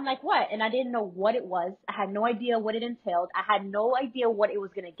something. I'm like, what? And I didn't know what it was. I had no idea what it entailed. I had no idea what it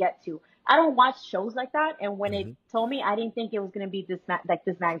was going to get to. I don't watch shows like that. And when it told me, I didn't think it was going to be this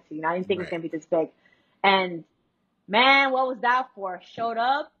magnitude. I didn't think it was going to be this big. And man, what was that for? Showed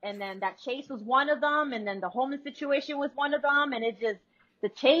up, and then that chase was one of them, and then the homeless situation was one of them, and it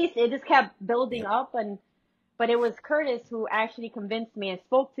just kept building up, but it was Curtis who actually convinced me and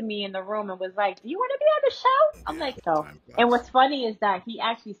spoke to me in the room and was like, do you want to be on the show? I'm like, so. And what's funny is that he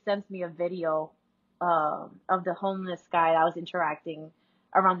actually sent me a video of the homeless guy I was interacting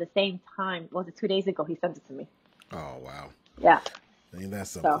around the same time. Was it 2 days ago? He sent it to me. Oh, wow. Yeah. Ain't that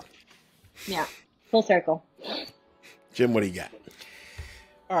something? So, yeah. Full circle. Jim, what do you got?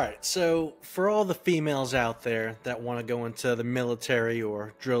 All right, so for all the females out there that want to go into the military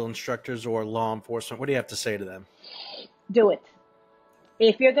or drill instructors or law enforcement, what do you have to say to them? Do it.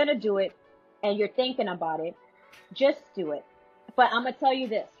 If you're going to do it and you're thinking about it, just do it. But I'm going to tell you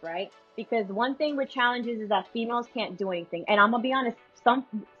this, right? Because one thing with challenges is that females can't do anything. And I'm going to be honest, some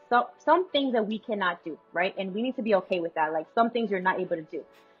things that we cannot do, right? And we need to be okay with that. Like some things you're not able to do.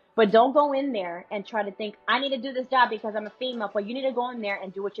 But don't go in there and try to think, I need to do this job because I'm a female. But you need to go in there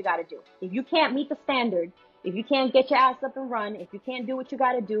and do what you got to do. If you can't meet the standard, if you can't get your ass up and run, if you can't do what you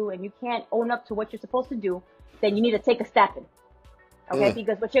got to do, and you can't own up to what you're supposed to do, then you need to take a step in. Okay?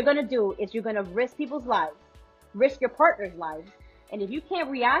 Because what you're going to do is you're going to risk people's lives, risk your partner's lives. And if you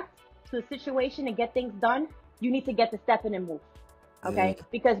can't react to a situation and get things done, you need to get the step in and move. Okay,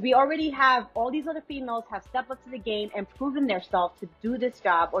 because we already have all these other females have stepped up to the game and proven themselves to do this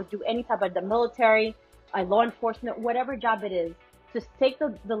job or do any type of the military, law enforcement, whatever job it is. Just take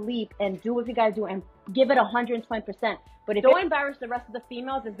the leap and do what you got to do and give it 120%. But if don't embarrass the rest of the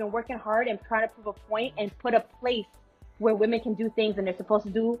females that's been working hard and trying to prove a point and put a place where women can do things and they're supposed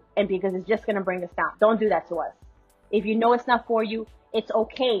to do, and because it's just going to bring us down. Don't do that to us. If you know it's not for you, it's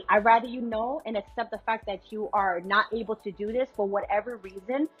okay. I'd rather you know and accept the fact that you are not able to do this for whatever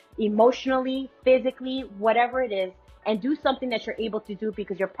reason, emotionally, physically, whatever it is, and do something that you're able to do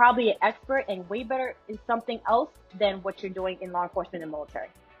because you're probably an expert and way better in something else than what you're doing in law enforcement and military.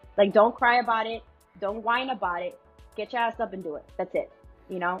 Like, don't cry about it. Don't whine about it. Get your ass up and do it. That's it.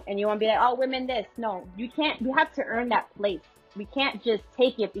 You know, and you want to be like, oh, women this. No, you can't. You have to earn that place. We can't just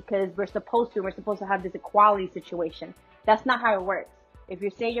take it because we're supposed to. We're supposed to have this equality situation. That's not how it works. If you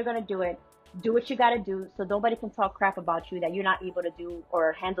say you're going to do what you got to do so nobody can talk crap about you that you're not able to do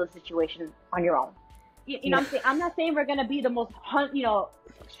or handle the situation on your own. You know what I'm saying? I'm not saying we're going to be the most,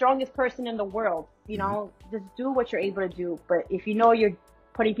 strongest person in the world. You know, just do what you're able to do. But if you know you're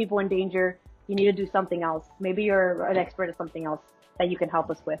putting people in danger, you need to do something else. Maybe you're an expert at something else that you can help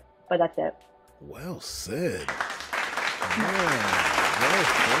us with. But that's it. Well said. Well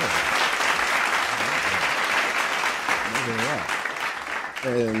said.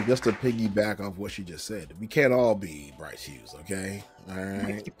 And just to piggyback off what she just said, we can't all be Bryce Hughes, okay? All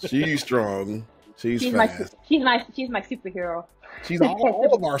right, she's strong, she's fast. She's my superhero. She's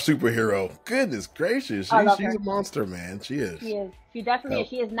all of our superhero. Goodness gracious, she's a monster, man. She is. She is. She definitely is.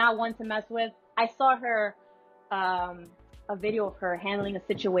 She is not one to mess with. I saw her, a video of her handling a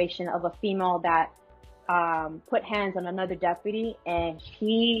situation of a female that put hands on another deputy, and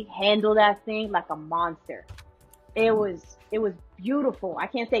she handled that thing like a monster. It was beautiful. I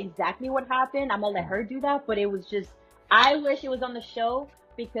can't say exactly what happened. I'm gonna let her do that, but it was just, I wish it was on the show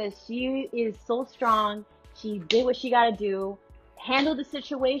because she is so strong. She did what she gotta do, handled the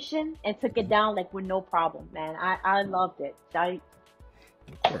situation, and took it down like with no problem, man. I loved it. I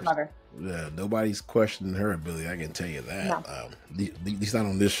love her. Yeah, nobody's questioning her ability. I can tell you that. No. At least not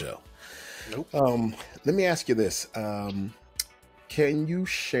on this show. Nope. Let me ask you this. Can you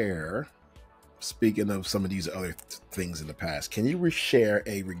share, speaking of some of these other things in the past, can you share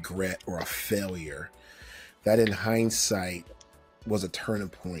a regret or a failure that in hindsight was a turning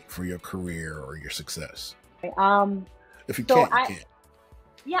point for your career or your success? If you can't, you can't.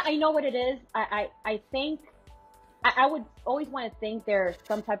 Yeah, I know what it is. I think I would always want to think there's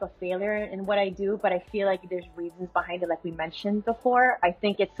some type of failure in what I do, but I feel like there's reasons behind it, like we mentioned before. I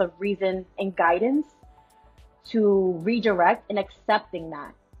think it's a reason and guidance to redirect and accepting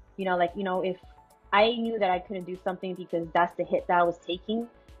that. If I knew that I couldn't do something because that's the hit that I was taking,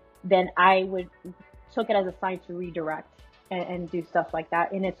 then I would took it as a sign to redirect and do stuff like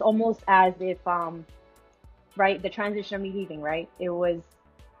that. And it's almost as if, right, the transition of me leaving, right? It was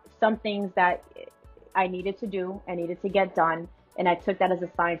some things that I needed to do, I needed to get done, and I took that as a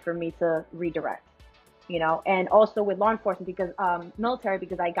sign for me to redirect, and also with law enforcement, because military,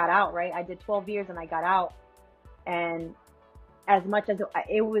 because I got out, right? I did 12 years and I got out, and as much as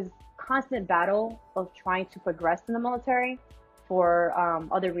it was constant battle of trying to progress in the military for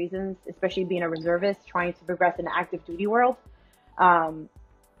other reasons, especially being a reservist, trying to progress in the active duty world, and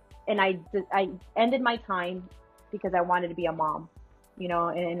I ended my time because I wanted to be a mom,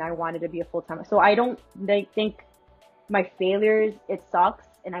 and I wanted to be a full-time. So I don't think my failures, it sucks,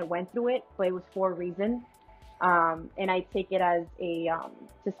 and I went through it, but it was for a reason. And I take it as a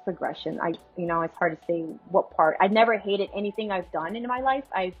just progression. It's hard to say what part. I never hated anything I've done in my life.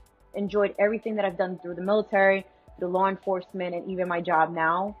 I've enjoyed everything that I've done through the military, the law enforcement, and even my job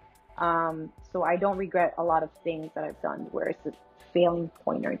now. So I don't regret a lot of things that I've done where it's a failing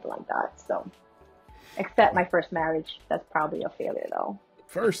point or anything like that. So, except my first marriage, that's probably a failure though.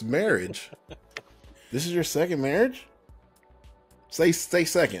 First marriage? This is your second marriage? Say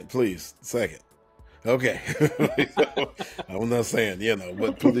second, please. Second. Okay. I'm not saying,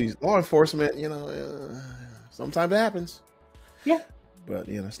 but police, law enforcement, sometimes it happens. Yeah. But,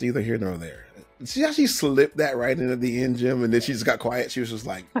 it's neither here nor there. See how she slipped that right into the end, Jim, and then she just got quiet. She was just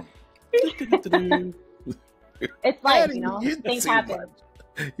like... It's like, things happen.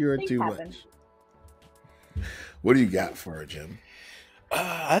 You're too much. What do you got for her, Jim?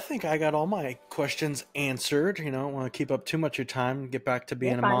 I think I got all my questions answered. I don't want to keep up too much of your time. Get back to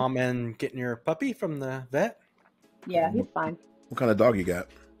being a mom and getting your puppy from the vet. Yeah, he's fine. What kind of dog you got?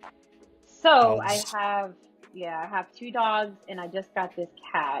 So I have 2 dogs, and I just got this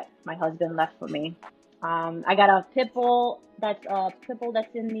cat my husband left for me. I got a pit bull that's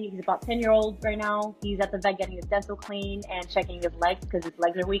he's about 10-year-old right now. He's at the vet getting his dental clean and checking his legs because his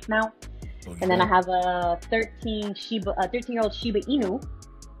legs are weak now. Okay. And then I have a 13-year-old Shiba Inu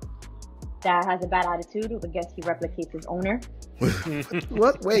that has a bad attitude. I guess he replicates his owner.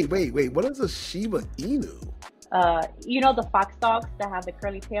 What? Wait. What is a Shiba Inu? The fox dogs that have the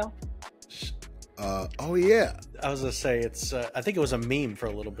curly tail? Oh yeah. I was gonna say it's. I think it was a meme for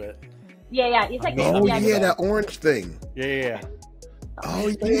a little bit. Yeah. It's like that orange thing. Yeah. Oh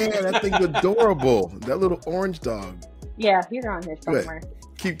yeah, that thing's adorable. That little orange dog. Yeah, he's around here somewhere. Good.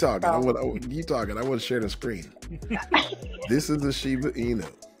 Keep talking. I want to share the screen. This is the Shiba Inu.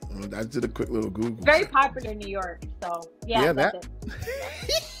 I did a quick little Google. Very popular in New York. So yeah, that's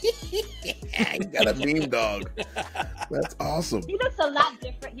it. You got a meme dog. That's awesome. He looks a lot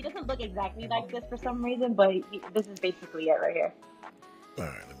different. He doesn't look exactly like this for some reason, but this is basically it right here. All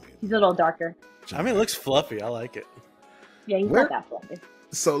right. He's a little darker. I mean, it looks fluffy. I like it. Yeah, he's not that fluffy.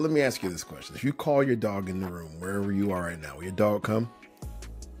 So let me ask you this question. If you call your dog in the room, wherever you are right now, will your dog come?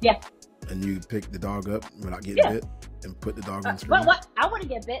 Yeah. And you pick the dog up without getting bit and put the dog on the screen? What? I want to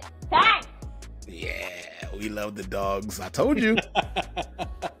get bit. Thanks! Yeah, we love the dogs. I told you.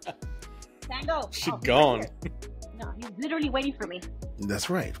 Tango. She's gone. No, he's literally waiting for me.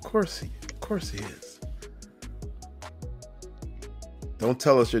 That's right. Of course he is. Don't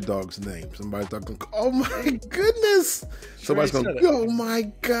tell us your dog's name. Somebody's dog going, oh my goodness. Somebody's going, oh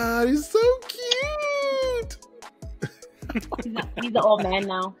my God, he's so cute. He's an old man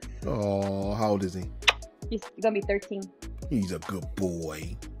now. Oh, how old is he? He's going to be 13. He's a good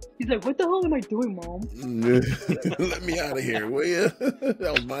boy. He's like, what the hell am I doing, Mom? Let me out of here, will you?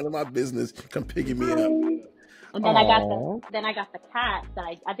 I was minding my business. Come picking me up. And then I got the cat that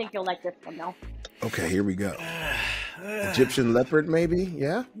I think you'll like this one though. Okay, here we go. Egyptian leopard, maybe?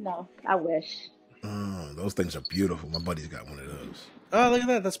 Yeah? No, I wish. Oh, those things are beautiful. My buddy's got one of those. Oh, look at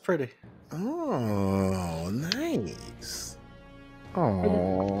that. That's pretty. Oh, nice.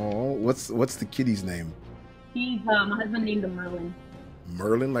 Oh, what's the kitty's name? He's my husband named him Merlin.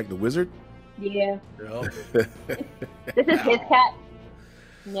 Merlin, like the wizard? Yeah. Yep. This is his cat.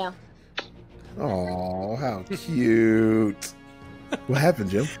 Yeah. Oh, how cute. What happened,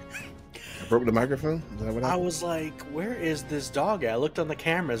 Jim? I broke the microphone? Is that what happened? I was like, where is this dog at? I looked on the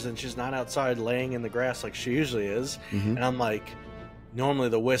cameras and she's not outside laying in the grass like she usually is. Mm-hmm. And I'm like, normally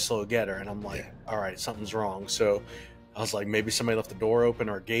the whistle will get her. And I'm like, all right, something's wrong. So I was like, maybe somebody left the door open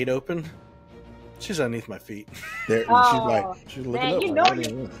or a gate open. She's underneath my feet. There, Oh, she's looking man, up. you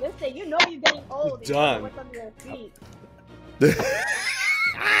know you're getting old. Done. What's under your feet?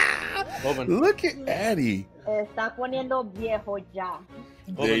 Look at Addie. Está poniendo viejo ya.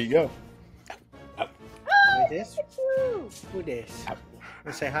 There you go. Who this? Ooh. Who this?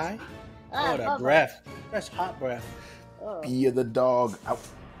 Wanna say hi? Ah, Oh, that oh, breath. That's hot breath. oh. Be the dog. Out.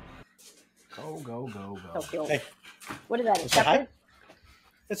 Go. So cute. Hey, What is that? wanna say hi? Shepherd?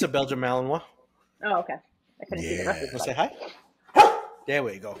 It's a Belgian Malinois. Oh, okay. I couldn't see the rest of Wanna the say slide. hi? There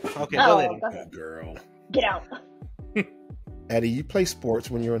we go. Okay, Oh, go lady. go ahead. Good girl. Get out. Addie, you play sports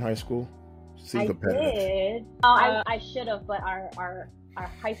when you were in high school? Seem I competitive. did. I should have, but our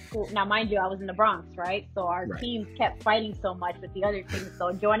high school. Now, mind you, I was in the Bronx, right? So our Right. teams kept fighting so much with the other teams.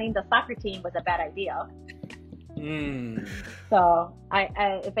 So joining the soccer team was a bad idea. Mm. So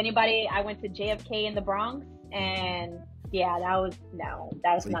if anybody, I went to JFK in the Bronx, and yeah, that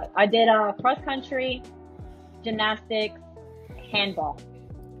was not. I did cross country, gymnastics, handball.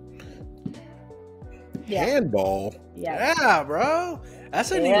 Yeah. Handball? Yeah. Yeah, bro.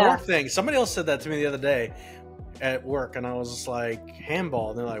 That's a New Yeah. York thing. Somebody else said that to me the other day at work, and I was just like,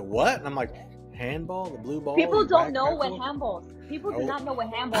 handball. And they're like, what? And I'm like, handball, the blue ball. People the don't black know what handball? handball is. People do Nope. not know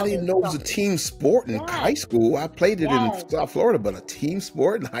what handball I is. didn't know it was a team sport in Yes. high school. I played it Yes. in South Florida, but a team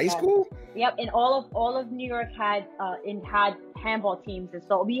sport in high Yes. school? Yep, and all of New York had handball teams, and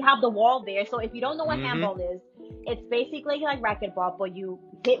so we have the wall there. So if you don't know what Mhm. handball is, it's basically like racquetball, but you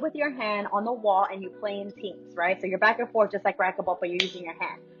hit with your hand on the wall and you play in teams, right? So you're back and forth just like racquetball, but you're using your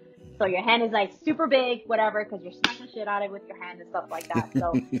hand. So your hand is like super big, whatever, because you're smacking shit out of it with your hand and stuff like that.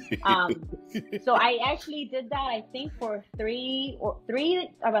 So, so I actually did that. I think for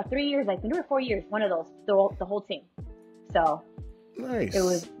about 3 years, I think, or 4 years, one of those, the whole team. So Nice. it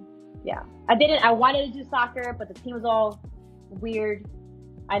was, yeah. I wanted to do soccer, but the team was all weird.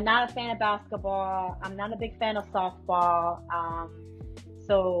 I'm not a fan of basketball. I'm not a big fan of softball.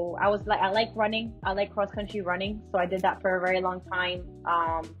 So I like running. I like cross country running. So I did that for a very long time.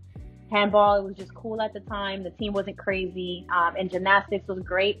 Handball, it was just cool at the time. The team wasn't crazy. And gymnastics was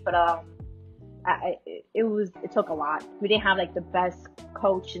great, but it took a lot. We didn't have like the best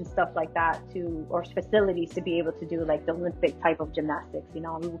coach and stuff like that or facilities to be able to do like the Olympic type of gymnastics. We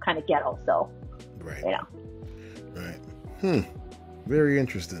were kind of ghetto, so Right. Right. Very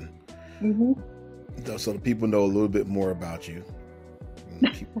interesting. Mm-hmm. So the people know a little bit more about you.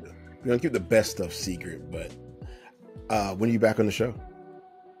 We're gonna keep the best stuff secret, but when are you back on the show?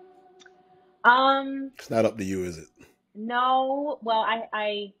 It's not up to you, is it? No. Well,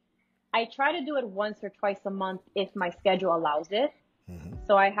 I try to do it once or twice a month if my schedule allows it. Mm-hmm.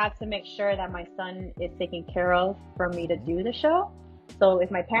 So I have to make sure that my son is taken care of for me to do the show. So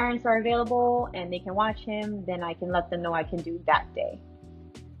if my parents are available and they can watch him, then I can let them know I can do that day.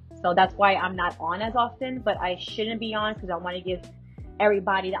 So that's why I'm not on as often, but I shouldn't be on because I want to give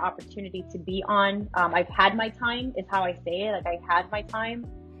everybody the opportunity to be on. I've had my time is how I say it. Like I've had my time.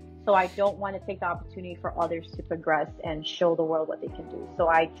 So I don't want to take the opportunity for others to progress and show the world what they can do. So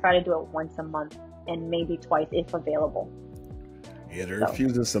I try to do it once a month and maybe twice if available. Yeah, they're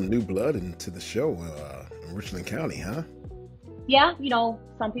infusing some new blood into the show in Richland County, huh? Yeah,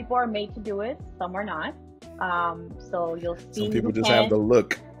 some people are made to do it, some are not. So you'll see. Some people just have the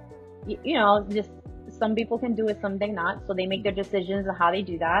look. Just some people can do it, some they not. So they make their decisions on how they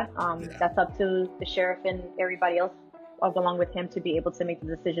do that. That's up to the sheriff and everybody else along with him to be able to make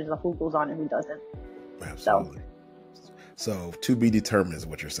the decisions of who goes on and who doesn't. Absolutely. So to be determined is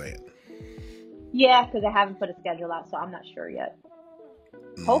what you're saying. Yeah, because I haven't put a schedule out, so I'm not sure yet.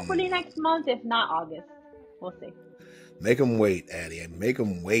 Hopefully next month, if not August. We'll see. Make them wait, Addie. Make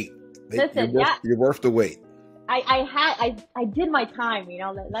them wait. Listen, you're worth the wait. I did my time,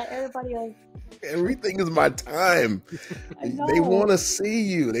 let everybody else. Everything is my time. They want to see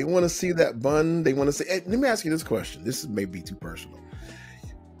you. They want to see that bun. They want to see. Hey, let me ask you this question. This may be too personal.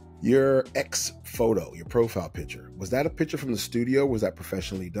 Your ex photo, your profile picture, was that a picture from the studio? Was that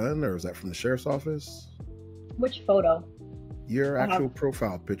professionally done, or was that from the sheriff's office? Which photo? Your actual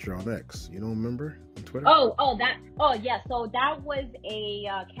profile picture on X. You don't remember on Twitter? Yeah. So that was a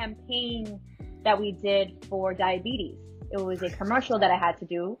campaign that we did for diabetes. It was a commercial that I had to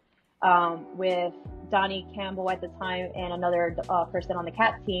do with Donnie Campbell at the time and another person on the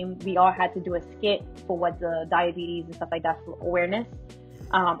CAT team. We all had to do a skit for what the diabetes and stuff like that for awareness.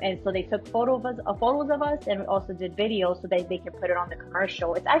 And so they took photos of us, and we also did videos so that they could put it on the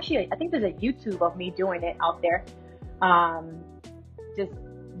commercial. It's actually, I think there's a YouTube of me doing it out there. Just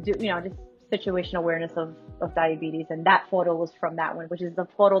situational awareness of diabetes. And that photo was from that one, which is the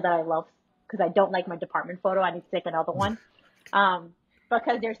photo that I love because I don't like my department photo. I need to take another one.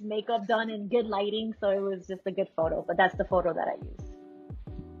 Because there's makeup done and good lighting. So it was just a good photo, but that's the photo that I use.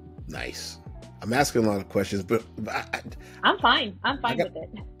 Nice. I'm asking a lot of questions, but I'm fine. I'm fine with it.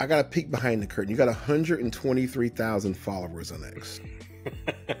 I got a peek behind the curtain. You got 123,000 followers on X.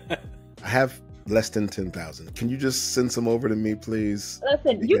 I have less than 10,000. Can you just send some over to me, please?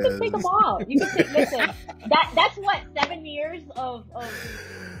 Listen, because... you can take them all. You can take, listen, that's what 7 years of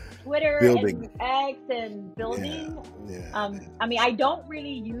Twitter building. And X and building. Yeah. I mean, I don't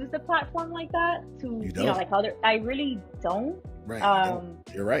really use the platform like that like other. I really don't. Right.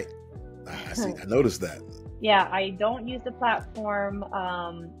 You're right. I see. I noticed that. Yeah, I don't use the platform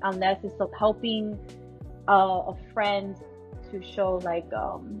unless it's helping a friend to show like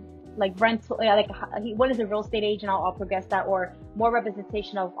rental, what is a real estate agent? I'll progress that, or more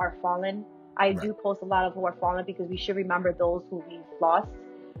representation of our fallen. I do post a lot of who are fallen because we should remember those who we've lost.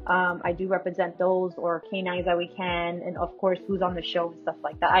 I do represent those or canines that we can, and of course who's on the show and stuff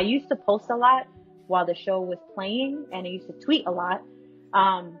like that. I used to post a lot while the show was playing, and I used to tweet a lot.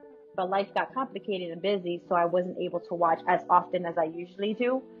 But life got complicated and busy, so I wasn't able to watch as often as I usually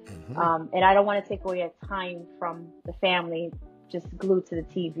do. Mm-hmm. And I don't want to take away a time from the family just glued to the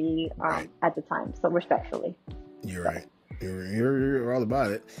TV at the time. So respectfully. You're right. You're all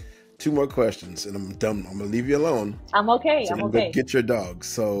about it. 2 more questions, and I'm done. I'm gonna leave you alone. I'm okay. So I'm okay. Get your dog.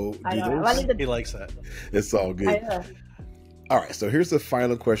 So he likes that. It's all good. All right, so here's the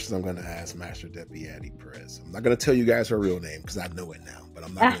final question I'm going to ask Master Deputy ADDY PEREZ. I'm not going to tell you guys her real name because I know it now, but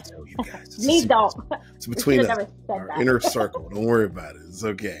I'm not going to tell you guys. Me don't. It's between us, our inner circle. Don't worry about it. It's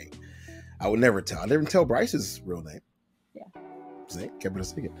okay. I would never tell. I didn't tell Bryce's real name. Yeah. See, kept it a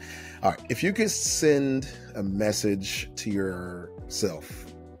secret. All right, if you could send a message to yourself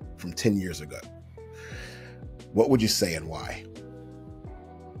from 10 years ago, what would you say and why?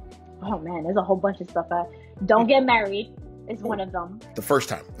 Oh man, there's a whole bunch of stuff. Don't get married. Is one of them. The first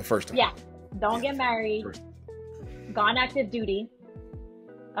time. Yeah. Don't get married. Go on active duty.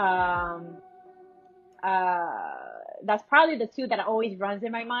 That's probably the 2 that always runs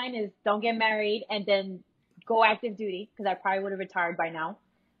in my mind is don't get married and then go active duty because I probably would have retired by now.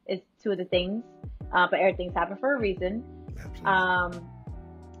 It's 2 of the things. But everything's happened for a reason. Absolutely.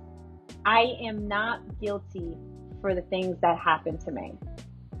 I am not guilty for the things that happened to me.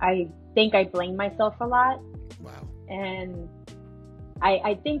 I think I blame myself a lot. Wow. And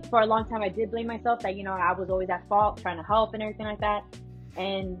I think for a long time I did blame myself that, I was always at fault trying to help and everything like that.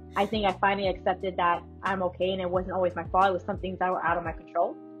 And I think I finally accepted that I'm okay and it wasn't always my fault. It was some things that were out of my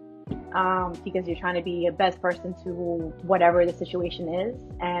control. Because you're trying to be a best person to whatever the situation is.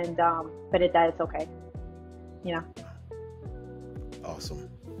 And, but it's okay. Awesome.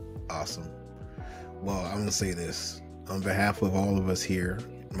 Well, I'm going to say this on behalf of all of us here.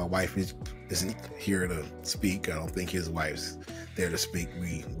 My wife isn't here to speak. I don't think his wife's there to speak.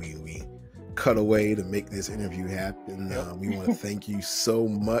 We cut away to make this interview happen. We want to thank you so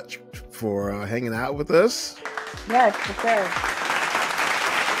much for hanging out with us. Yes, for sure.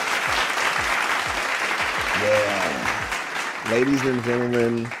 Yeah. Ladies and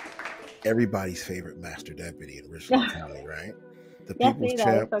gentlemen, everybody's favorite Master Deputy in Richland County, right? The People's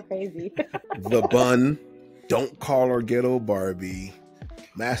Champ. So crazy. The BUN. Don't call her Ghetto Barbie.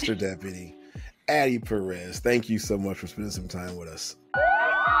 Master Deputy ADDY PEREZ. Thank you so much for spending some time with us.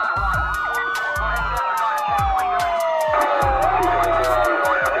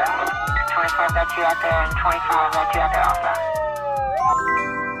 25 got you out there and 25 got you out there also.